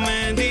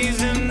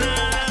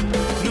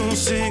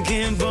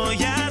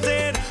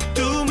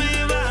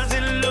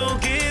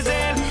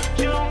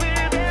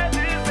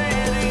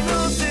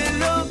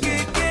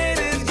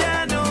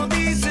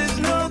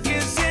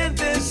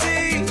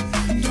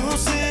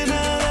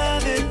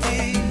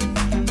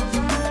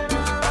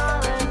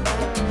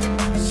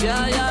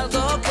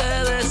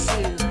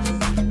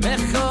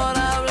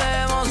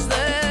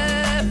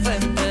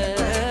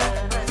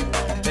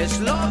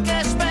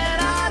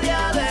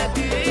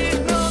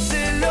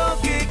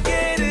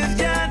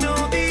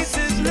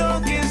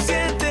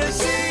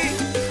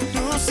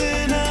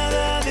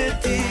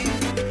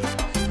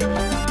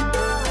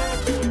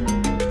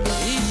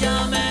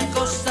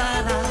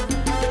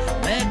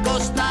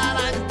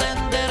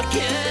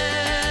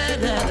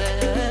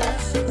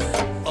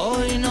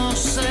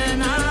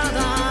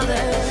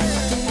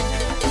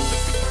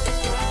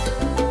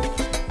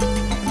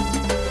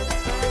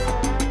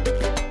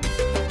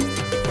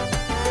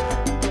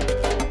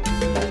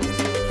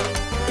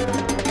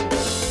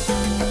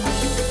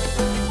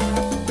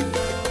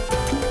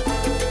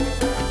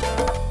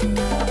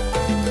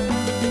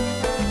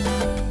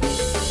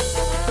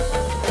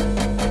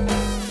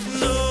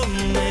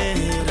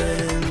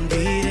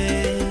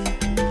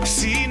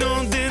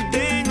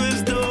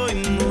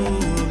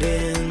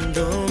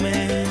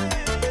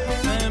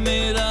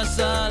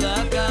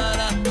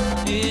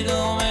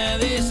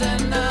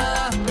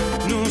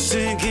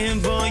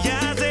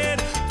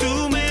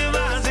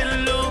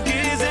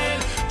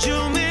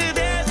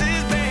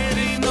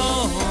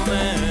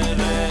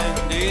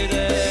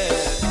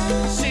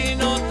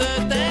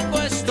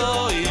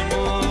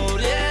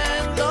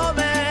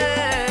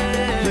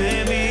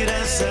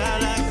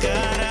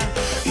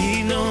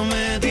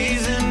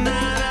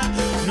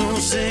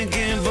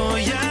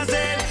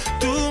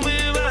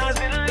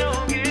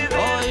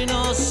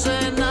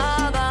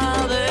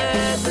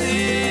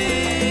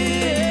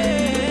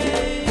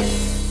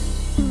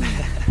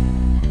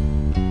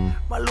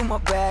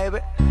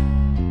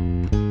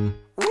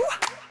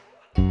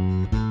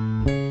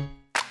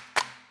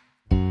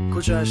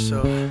escucha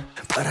esto.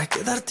 Para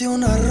quedarte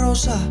una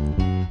rosa,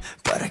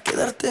 para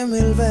quedarte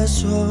 1000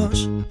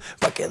 besos,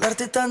 para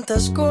quedarte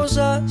tantas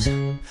cosas,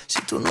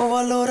 si tú no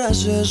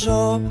valoras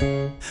eso.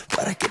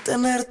 ¿Para qué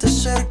tenerte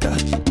cerca,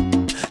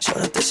 si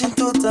ahora te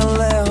siento tan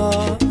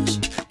lejos?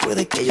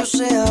 Puede que yo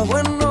sea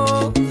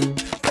bueno,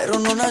 pero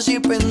no nací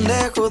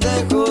pendejo.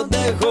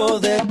 Dejo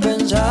de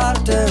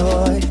pensarte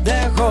hoy,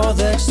 dejo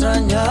de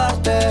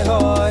extrañarte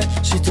hoy.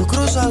 Si tú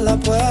cruzas la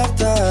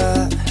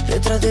puerta,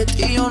 detrás de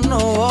ti yo no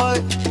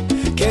voy.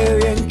 Qué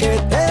bien que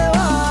te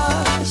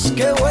vas,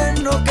 qué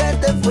bueno que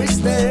te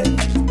fuiste.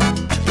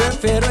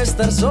 Prefiero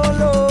estar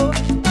solo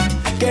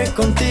que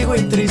contigo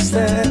y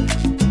triste.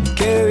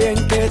 Qué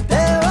bien que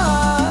te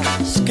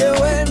vas, qué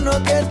bueno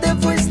que te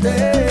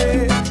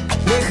fuiste.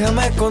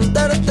 Déjame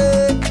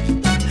contarte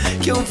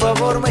que un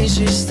favor me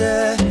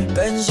hiciste.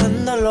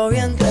 Pensándolo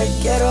bien, te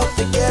quiero,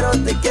 te quiero,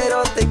 te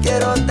quiero, te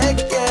quiero, te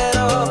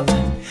quiero.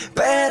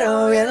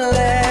 Pero bien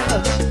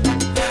lejos,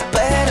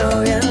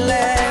 pero bien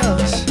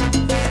lejos.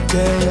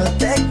 Que yo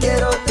te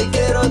quiero, te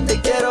quiero, te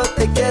quiero,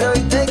 te quiero y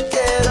te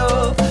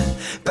quiero.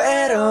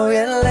 Pero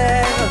bien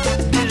lejos,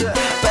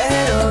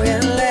 pero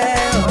bien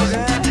lejos.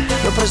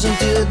 Lo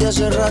presentí desde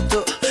hace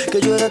rato,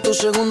 que yo era tu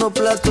segundo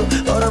plato.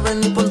 Ahora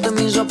ven y ponte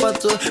mis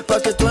zapatos,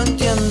 pa' que tú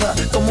entiendas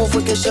cómo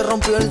fue que se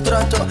rompió el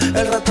trato.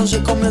 El ratón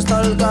se comió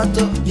hasta el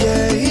gato.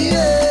 Yeah,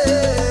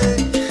 yeah,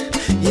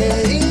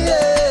 yeah,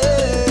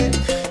 yeah.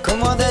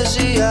 Como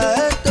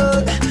decía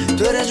Héctor,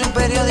 tú eres un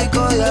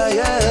periódico, yeah,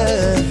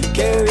 yeah.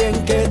 Qué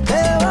bien que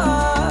te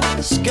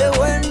vas, qué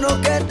bueno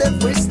que te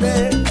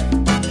fuiste.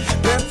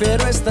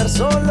 Prefiero estar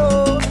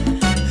solo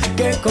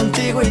que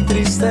contigo y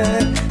triste.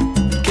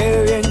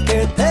 Qué bien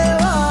que te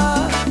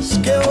vas,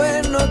 qué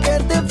bueno que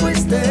te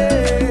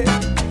fuiste.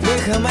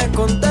 Déjame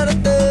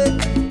contarte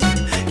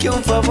que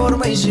un favor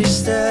me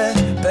hiciste.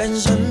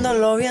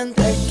 Pensándolo bien,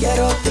 te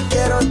quiero, te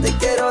quiero, te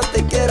quiero,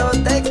 te quiero,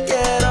 te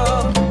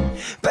quiero.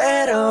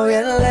 Pero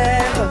bien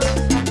lejos,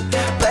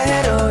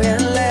 pero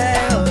bien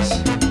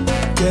lejos.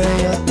 Que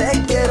yo te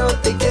quiero,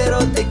 te quiero,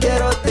 te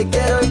quiero, te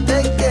quiero y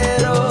te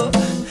quiero.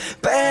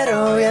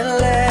 Pero bien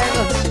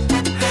lejos,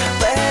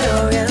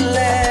 pero bien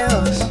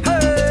lejos.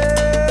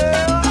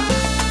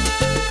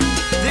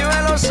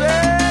 Dímelo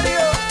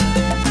serio.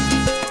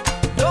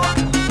 No.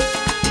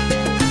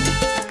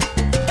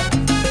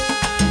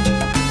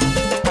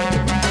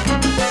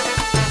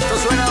 Esto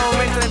suena a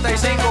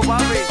 2035,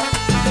 papi.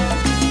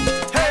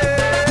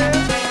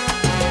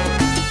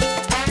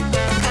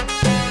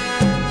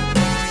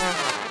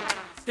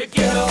 Te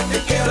quiero, te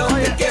quiero,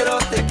 te quiero,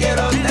 te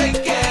quiero, te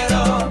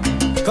quiero.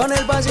 Con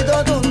el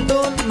pasito tum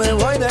tum me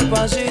voy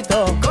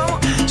despacito. ¿Cómo?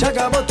 Se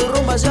acabó tu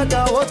rumba, se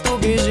acabó tu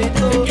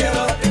guisito. Te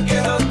quiero, te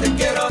quiero, te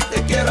quiero,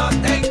 te quiero,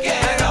 te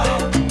quiero.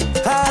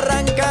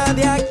 Arranca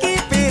de aquí,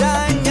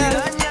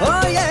 piraña.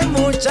 Oye,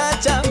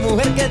 muchacha,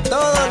 mujer que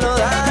todo lo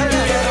daña.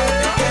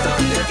 Te quiero,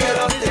 te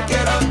quiero, te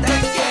quiero, te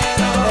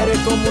quiero. Eres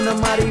como una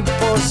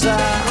mariposa,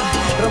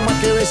 Roma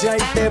que ves y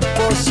ahí te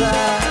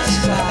posas.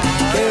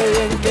 Qué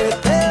bien que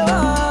te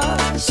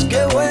vas,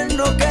 qué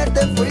bueno que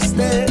te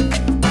fuiste.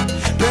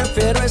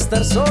 Prefiero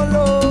estar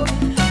solo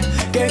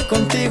que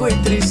contigo y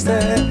triste.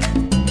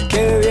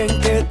 Qué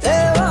bien que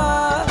te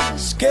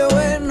vas, qué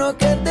bueno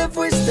que te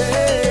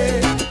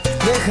fuiste.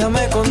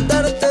 Déjame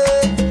contarte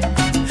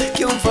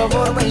que un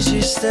favor me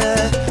hiciste.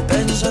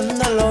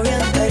 Pensándolo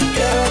bien, te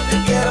quiero, te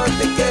quiero,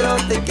 te quiero,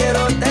 te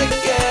quiero, te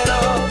quiero.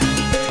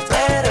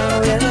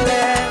 Pero bien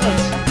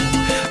lejos,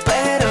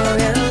 pero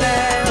bien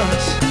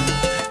lejos.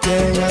 Que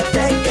yo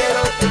te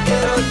quiero, te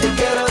quiero, te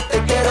quiero, te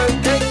quiero y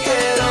te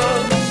quiero.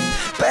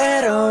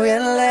 Pero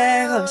bien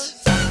lejos,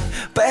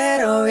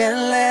 pero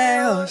bien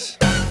lejos.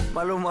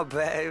 Maluma,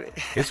 baby.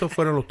 Esos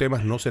fueron los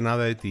temas No sé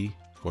nada de ti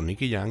con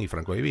Nicky Jam y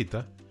Franco De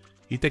Vita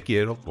y Te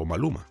quiero con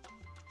Maluma.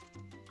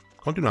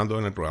 Continuando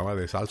en el programa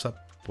de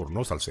salsa por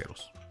no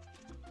salseros.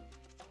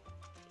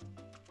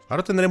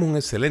 Ahora tendremos un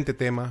excelente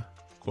tema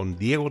con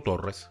Diego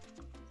Torres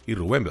y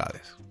Rubén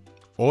Blades.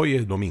 Hoy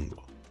es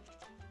domingo.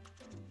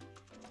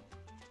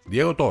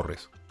 Diego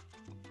Torres,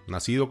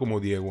 nacido como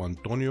Diego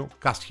Antonio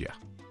Casia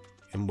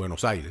en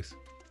Buenos Aires.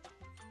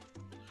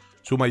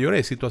 Su mayor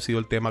éxito ha sido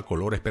el tema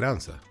Color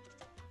Esperanza,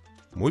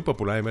 muy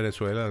popular en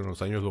Venezuela en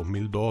los años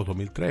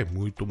 2002-2003,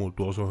 muy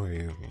tumultuosos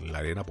en la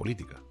arena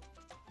política.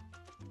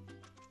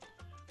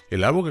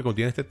 El álbum que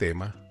contiene este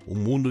tema,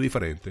 Un Mundo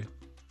Diferente,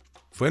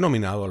 fue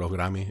nominado a los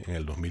Grammy en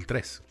el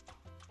 2003.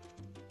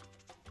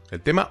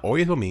 El tema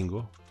Hoy es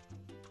Domingo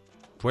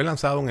fue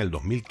lanzado en el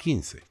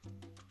 2015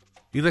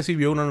 y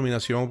recibió una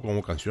nominación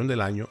como Canción del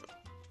Año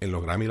en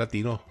los Grammy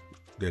Latinos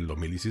del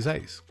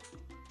 2016.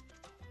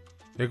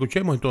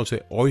 Escuchemos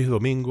entonces Hoy es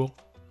Domingo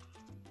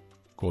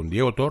con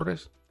Diego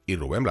Torres y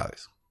Rubén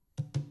Blades.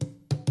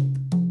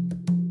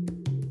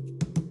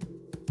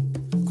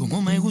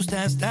 Como me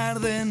gusta estar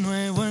de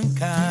nuevo en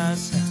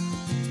casa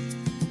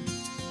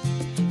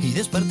y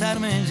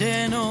despertarme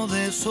lleno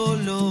de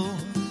solo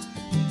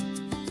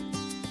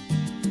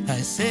a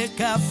ese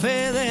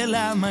café de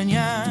la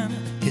mañana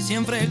que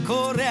siempre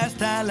corre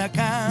hasta la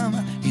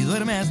cama y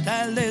duerme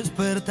hasta el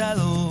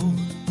despertador.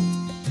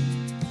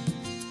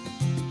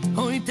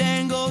 Hoy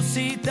tengo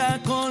cita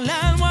con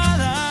la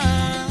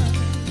almohada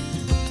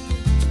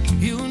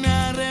y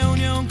una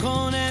reunión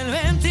con el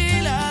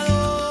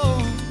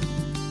ventilador.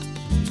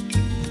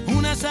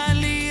 Una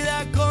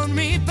salida con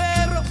mi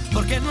perro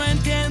porque no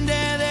entiende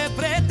de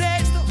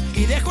pretexto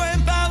y dejo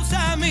en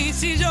pausa mi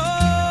sillón.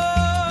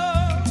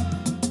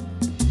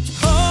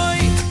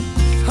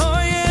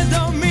 Hoy es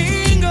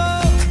domingo,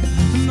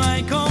 no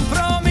hay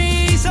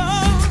compromisos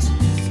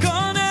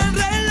con el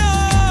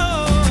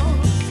reloj,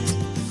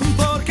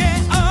 porque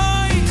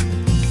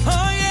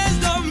hoy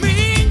es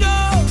domingo,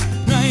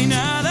 no hay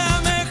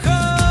nada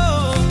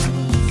mejor.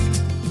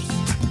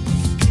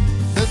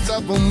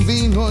 Estaba un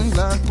vino en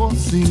la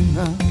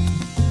cocina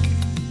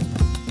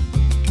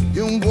y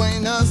un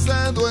buen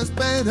asado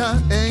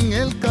espera en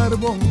el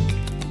carbón.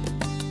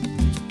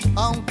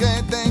 Aunque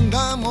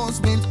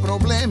tengamos mil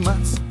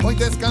problemas, hoy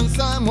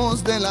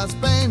descansamos de las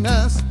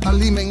penas,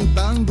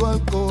 alimentando al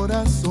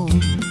corazón.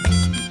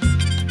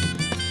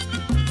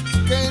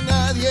 Que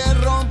nadie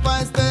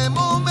rompa este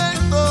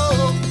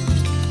momento,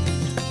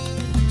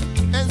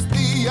 es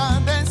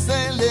día de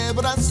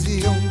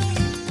celebración.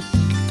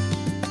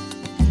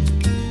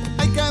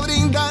 Hay que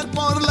brindar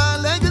por la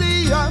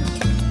alegría,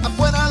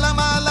 afuera la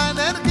mala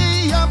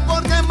energía,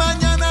 porque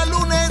mañana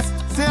lunes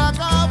se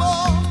acabó.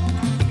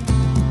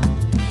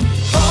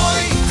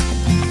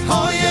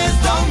 Hoy es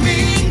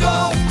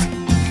domingo,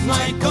 no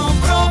hay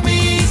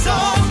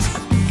compromisos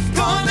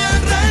con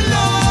el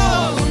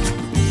reloj,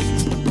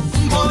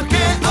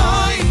 porque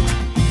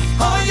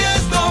hoy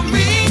es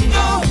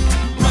domingo,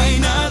 no hay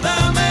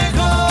nada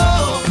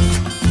mejor.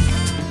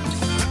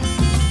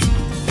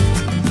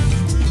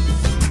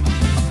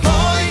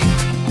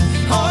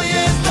 Hoy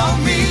es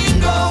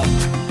domingo,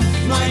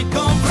 no hay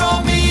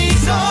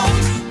compromisos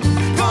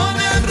con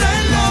el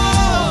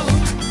reloj,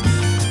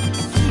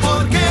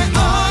 porque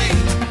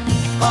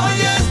hoy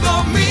es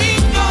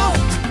domingo,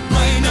 no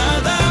hay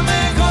nada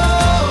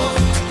mejor.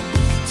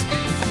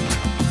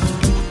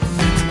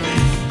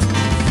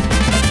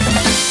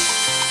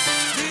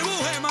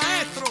 Dibuje,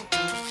 maestro.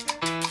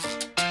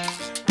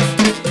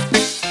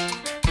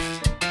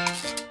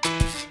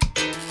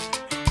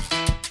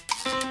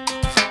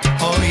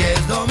 Hoy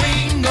es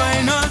domingo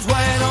y no es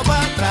bueno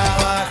para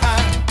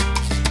trabajar.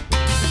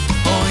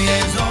 Hoy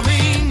es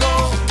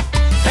domingo,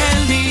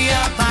 el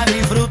día para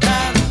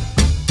disfrutar.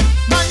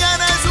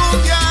 Mañana es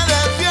un día de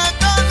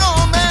fiesta, no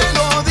me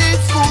lo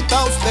discuta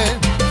usted,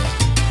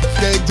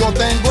 que yo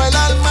tengo el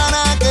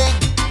almanaque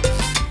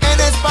en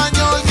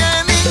español y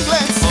en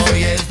inglés.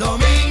 Hoy es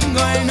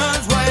domingo y no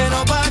es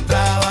bueno para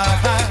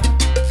trabajar.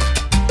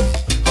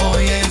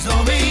 Hoy es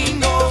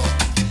domingo,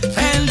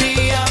 el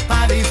día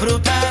para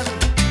disfrutar.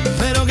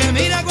 Pero que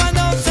mira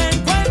cuando se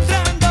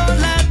encuentran dos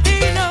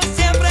latinos,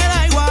 siempre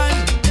da igual.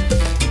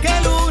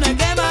 Que lunes,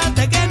 que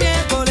martes, que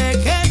miércoles,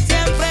 que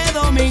siempre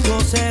domingo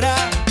será.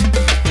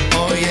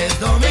 Hoy es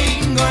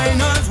domingo y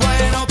no es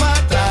bueno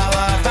para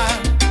trabajar.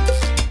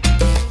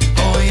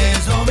 Hoy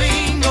es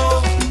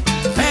domingo,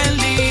 el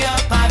día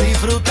para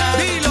disfrutar.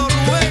 Dilo,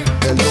 Rubén.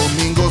 El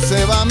domingo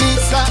se va a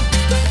misa,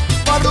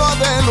 hablo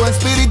de lo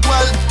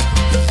espiritual.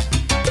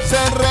 Se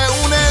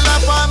reúne la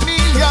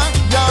familia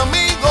y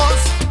amigos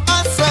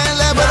a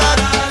celebrar.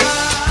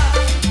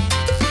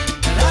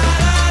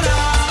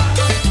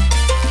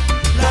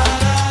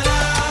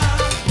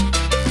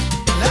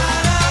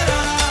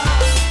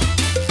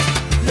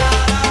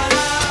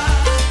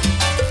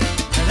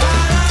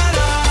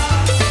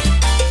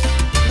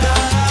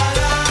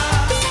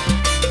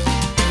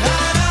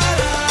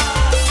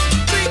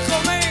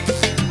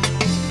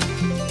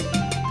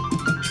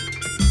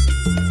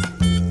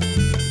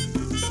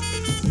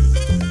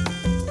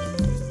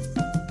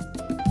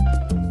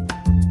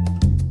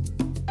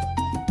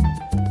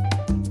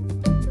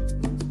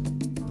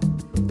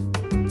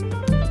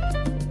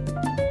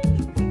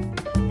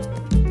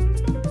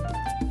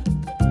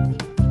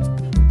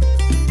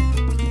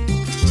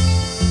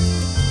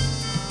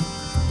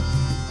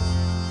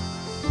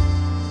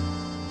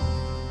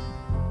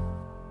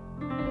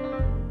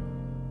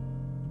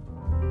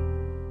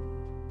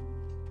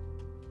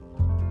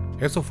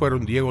 Esos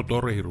fueron Diego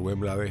Torres y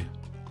Rubén Blades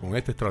con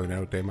este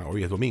extraordinario tema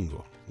Hoy es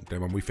domingo, un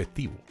tema muy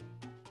festivo.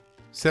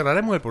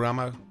 Cerraremos el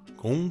programa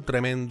con un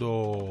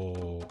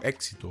tremendo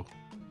éxito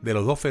de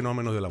los dos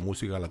fenómenos de la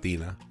música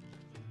latina,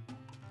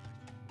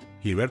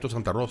 Gilberto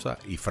Santa Rosa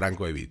y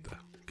Franco De Vita,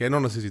 que no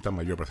necesitan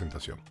mayor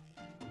presentación.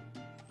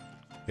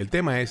 El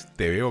tema es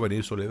Te veo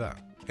venir soledad,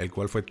 el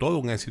cual fue todo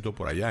un éxito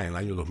por allá en el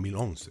año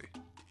 2011.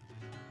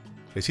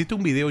 Existe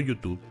un video en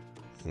YouTube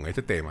con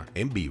este tema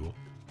en vivo,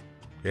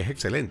 que es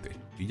excelente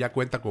y ya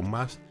cuenta con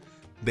más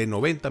de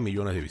 90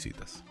 millones de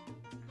visitas.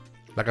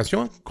 La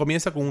canción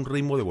comienza con un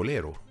ritmo de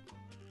bolero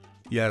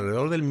y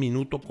alrededor del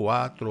minuto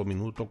 4,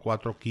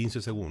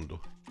 15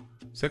 segundos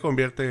se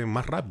convierte en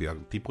más rápida,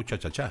 tipo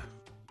cha-cha-cha,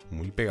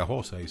 muy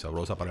pegajosa y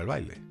sabrosa para el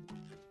baile,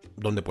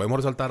 donde podemos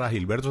resaltar a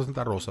Gilberto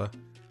Santa Rosa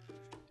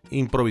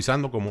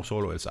improvisando como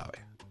solo él sabe.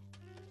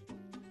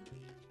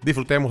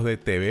 Disfrutemos de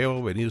Te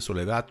veo venir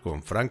soledad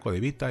con Franco De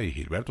Vita y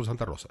Gilberto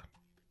Santa Rosa.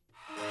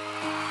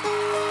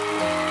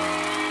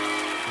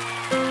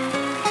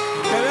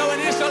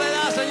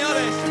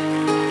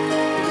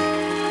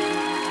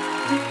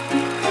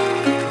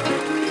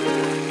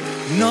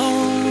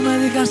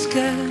 digas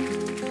que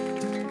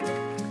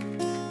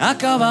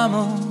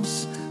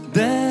acabamos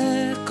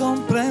de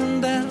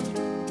comprender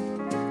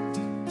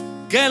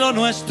que lo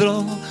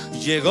nuestro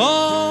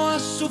llegó a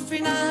su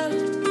final,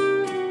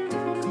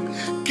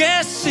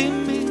 que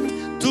sin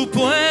mí tú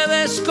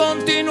puedes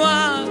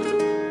continuar.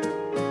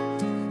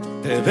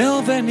 Te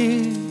veo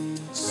venir,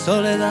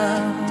 soledad.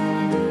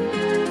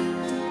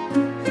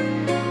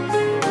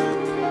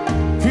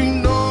 Y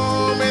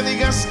no me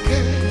digas que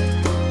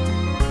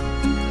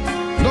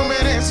no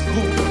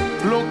merezco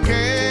lo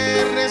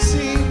que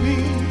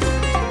recibí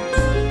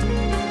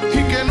y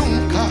que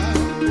nunca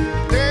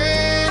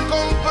te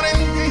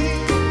comprendí.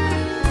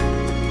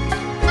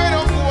 Pero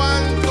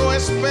cuánto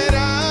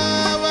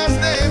esperabas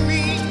de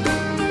mí,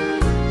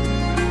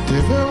 te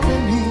veo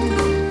venir,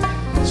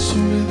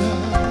 soledad.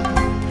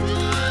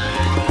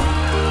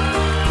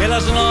 Que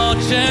las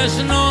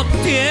noches no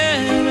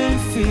tienen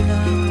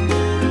final,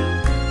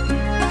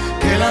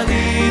 que la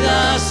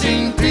vida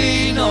sin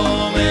ti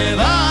no me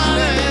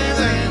vale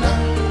de nada.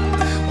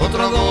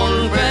 Otro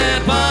golpe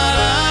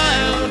para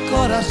el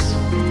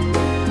corazón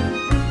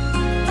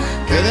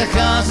que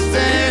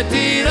dejaste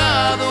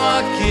tirado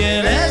aquí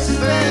en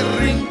este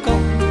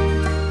rincón.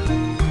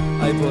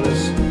 Ay, por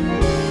eso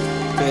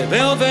te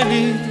veo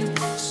venir,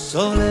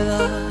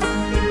 soledad.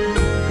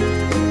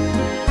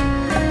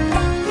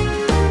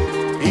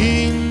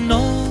 Y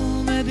no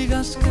me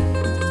digas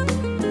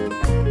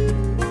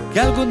que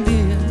algún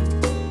día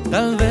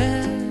tal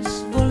vez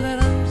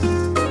volverás,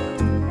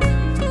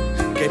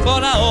 que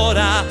por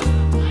ahora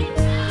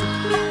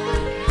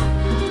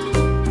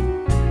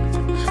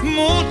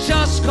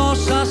muchas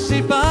cosas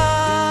y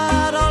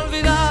para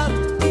olvidar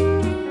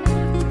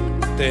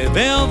te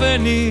veo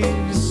venir,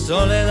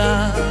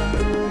 soledad.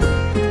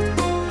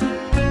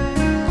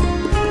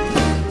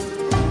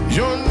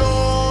 Yo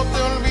no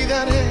te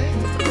olvidaré,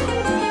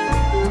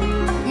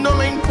 no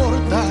me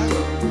importa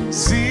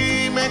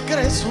si me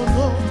crees o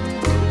no.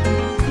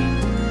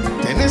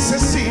 Te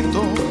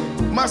necesito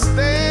más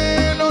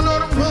de lo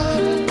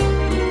normal.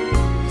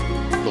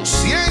 Lo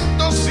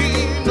siento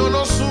si no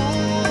lo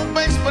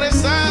supe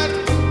expresar,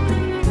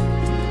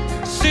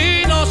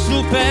 Si no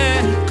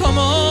supe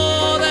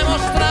cómo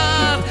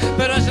demostrar,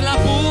 pero es la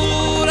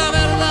pura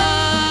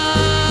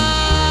verdad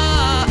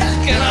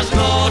que las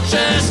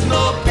noches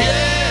no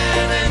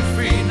tienen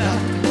final,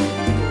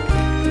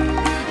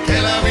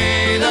 que la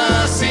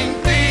vida sin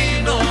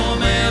ti no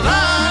me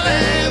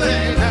vale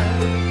de nada.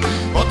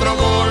 Otro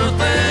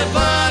golpe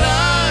para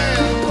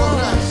el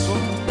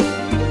corazón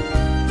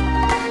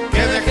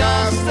que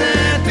dejaste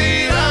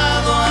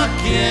tirado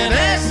aquí en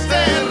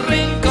este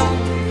rincón,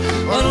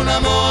 por un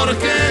amor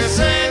que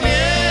se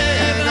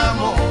viene a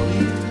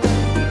morir.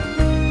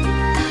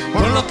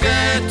 Por lo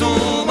que tú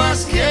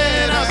más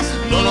quieras,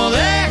 no lo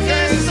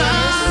dejes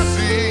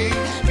así,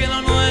 que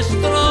lo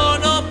nuestro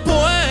no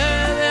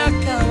puede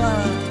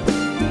acabar,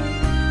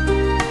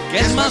 que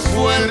es más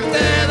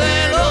fuerte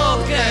de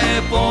lo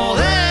que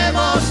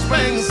podemos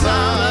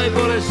pensar. Y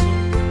por eso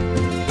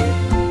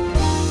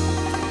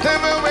te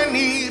veo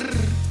venir,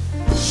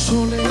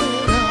 soledad.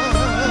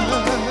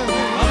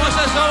 vamos a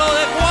hacer solo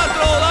de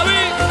 4,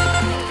 David.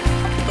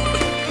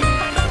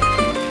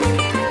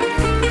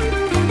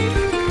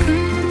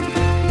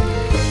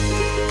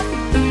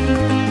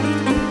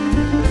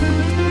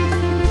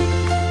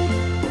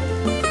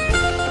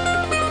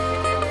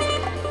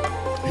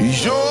 Y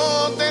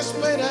yo te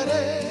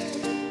esperaré.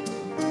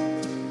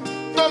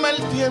 Toma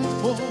el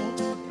tiempo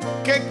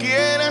que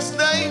quieras,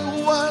 da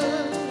igual.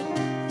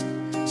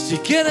 Si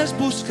quieres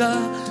busca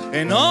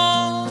en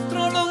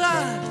otro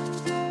lugar,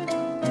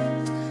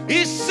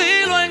 y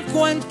si lo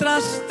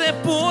encuentras te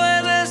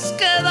puedes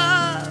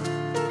quedar.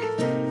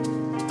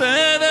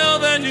 Te veo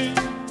venir,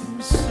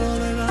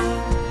 soledad.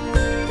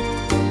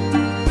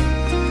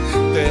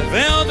 Te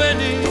veo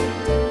venir,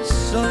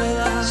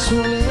 soledad.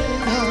 Soledad.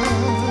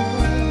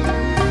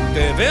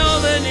 Te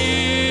veo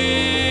venir.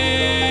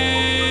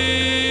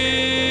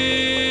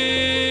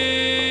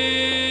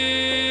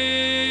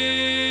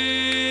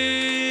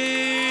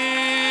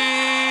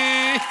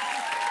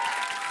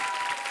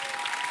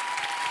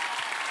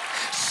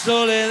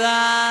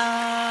 Soledad.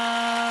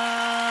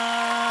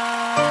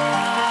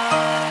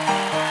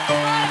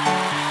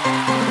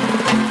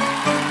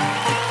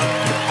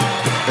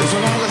 Eso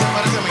no se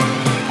parece a mí.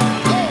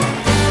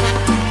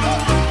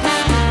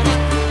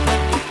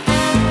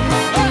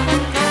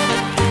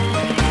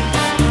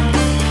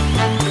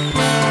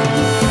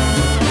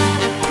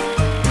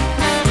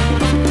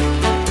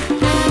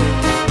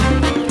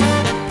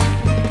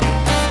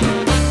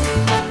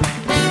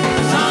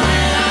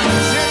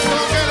 Siento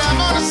que el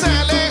amor se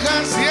aleja,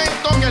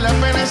 siento que la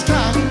pena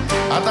está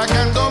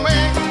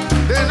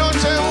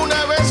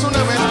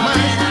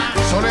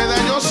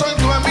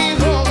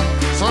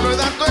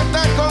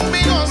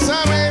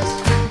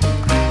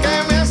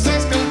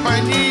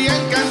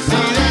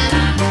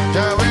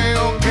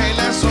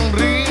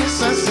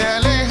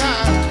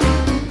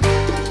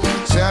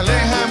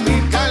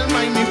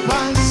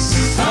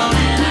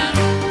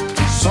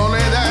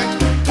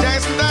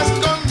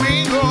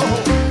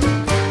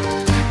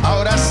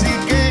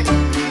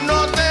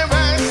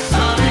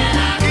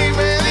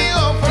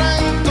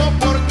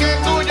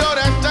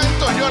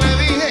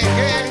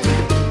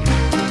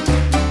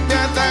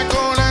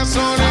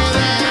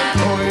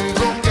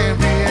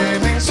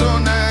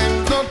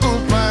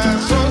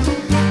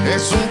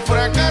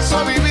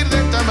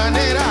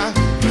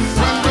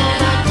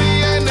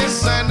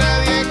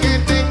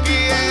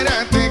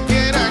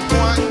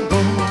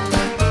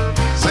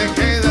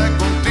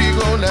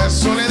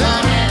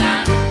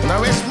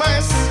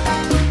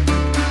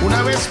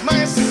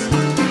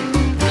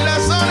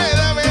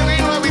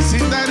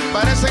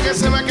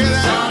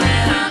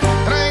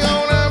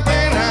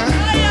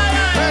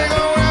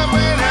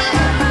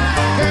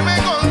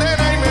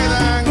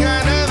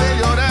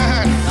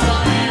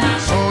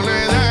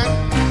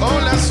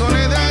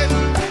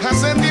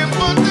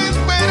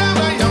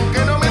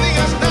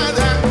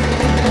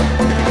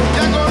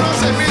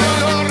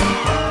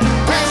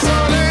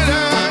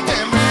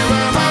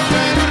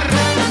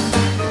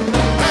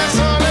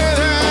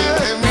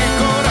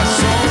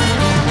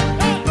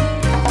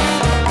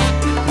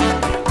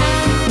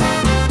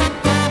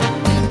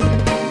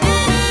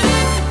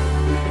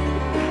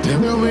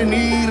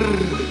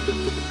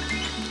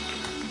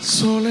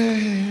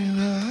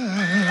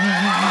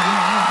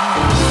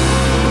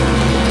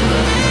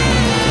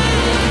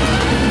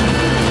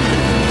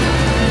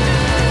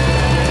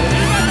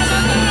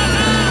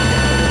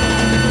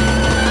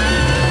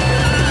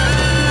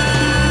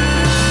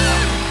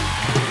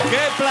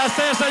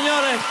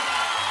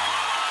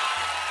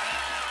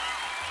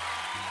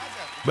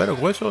Bueno,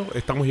 con eso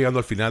estamos llegando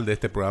al final de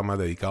este programa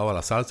dedicado a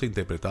la salsa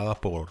interpretada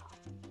por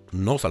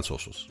no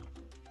salsosos.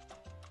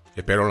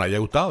 Espero les haya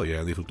gustado y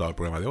hayan disfrutado del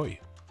programa de hoy.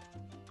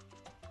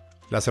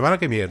 La semana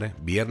que viene,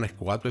 viernes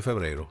 4 de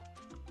febrero,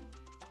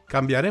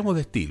 cambiaremos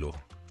de estilo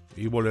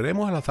y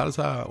volveremos a la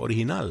salsa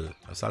original,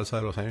 la salsa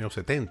de los años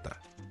 70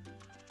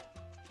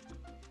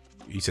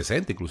 y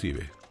 60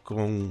 inclusive,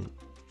 con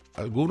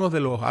algunos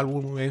de los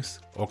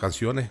álbumes o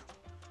canciones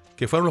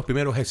que fueron los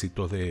primeros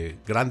éxitos de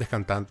grandes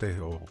cantantes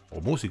o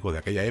músicos de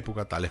aquella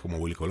época, tales como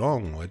Willy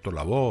Colón, o Héctor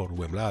Lavoe,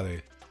 Rubén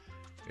Blades,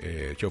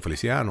 Cheo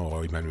Feliciano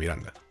o Ismael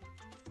Miranda.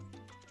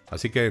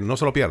 Así que no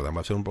se lo pierdan,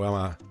 va a ser un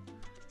programa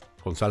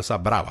con salsa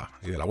brava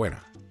y de la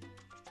buena.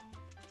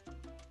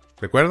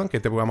 Recuerden que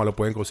este programa lo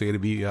pueden conseguir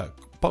vía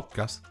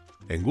podcast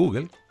en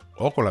Google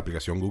o con la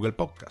aplicación Google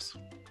Podcast.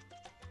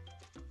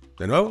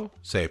 De nuevo,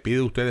 se despide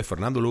de ustedes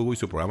Fernando Lugo y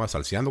su programa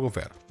Salseando con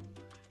Fer.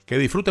 Que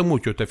disfruten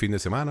mucho este fin de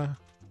semana,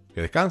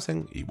 que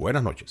descansen y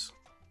buenas noches.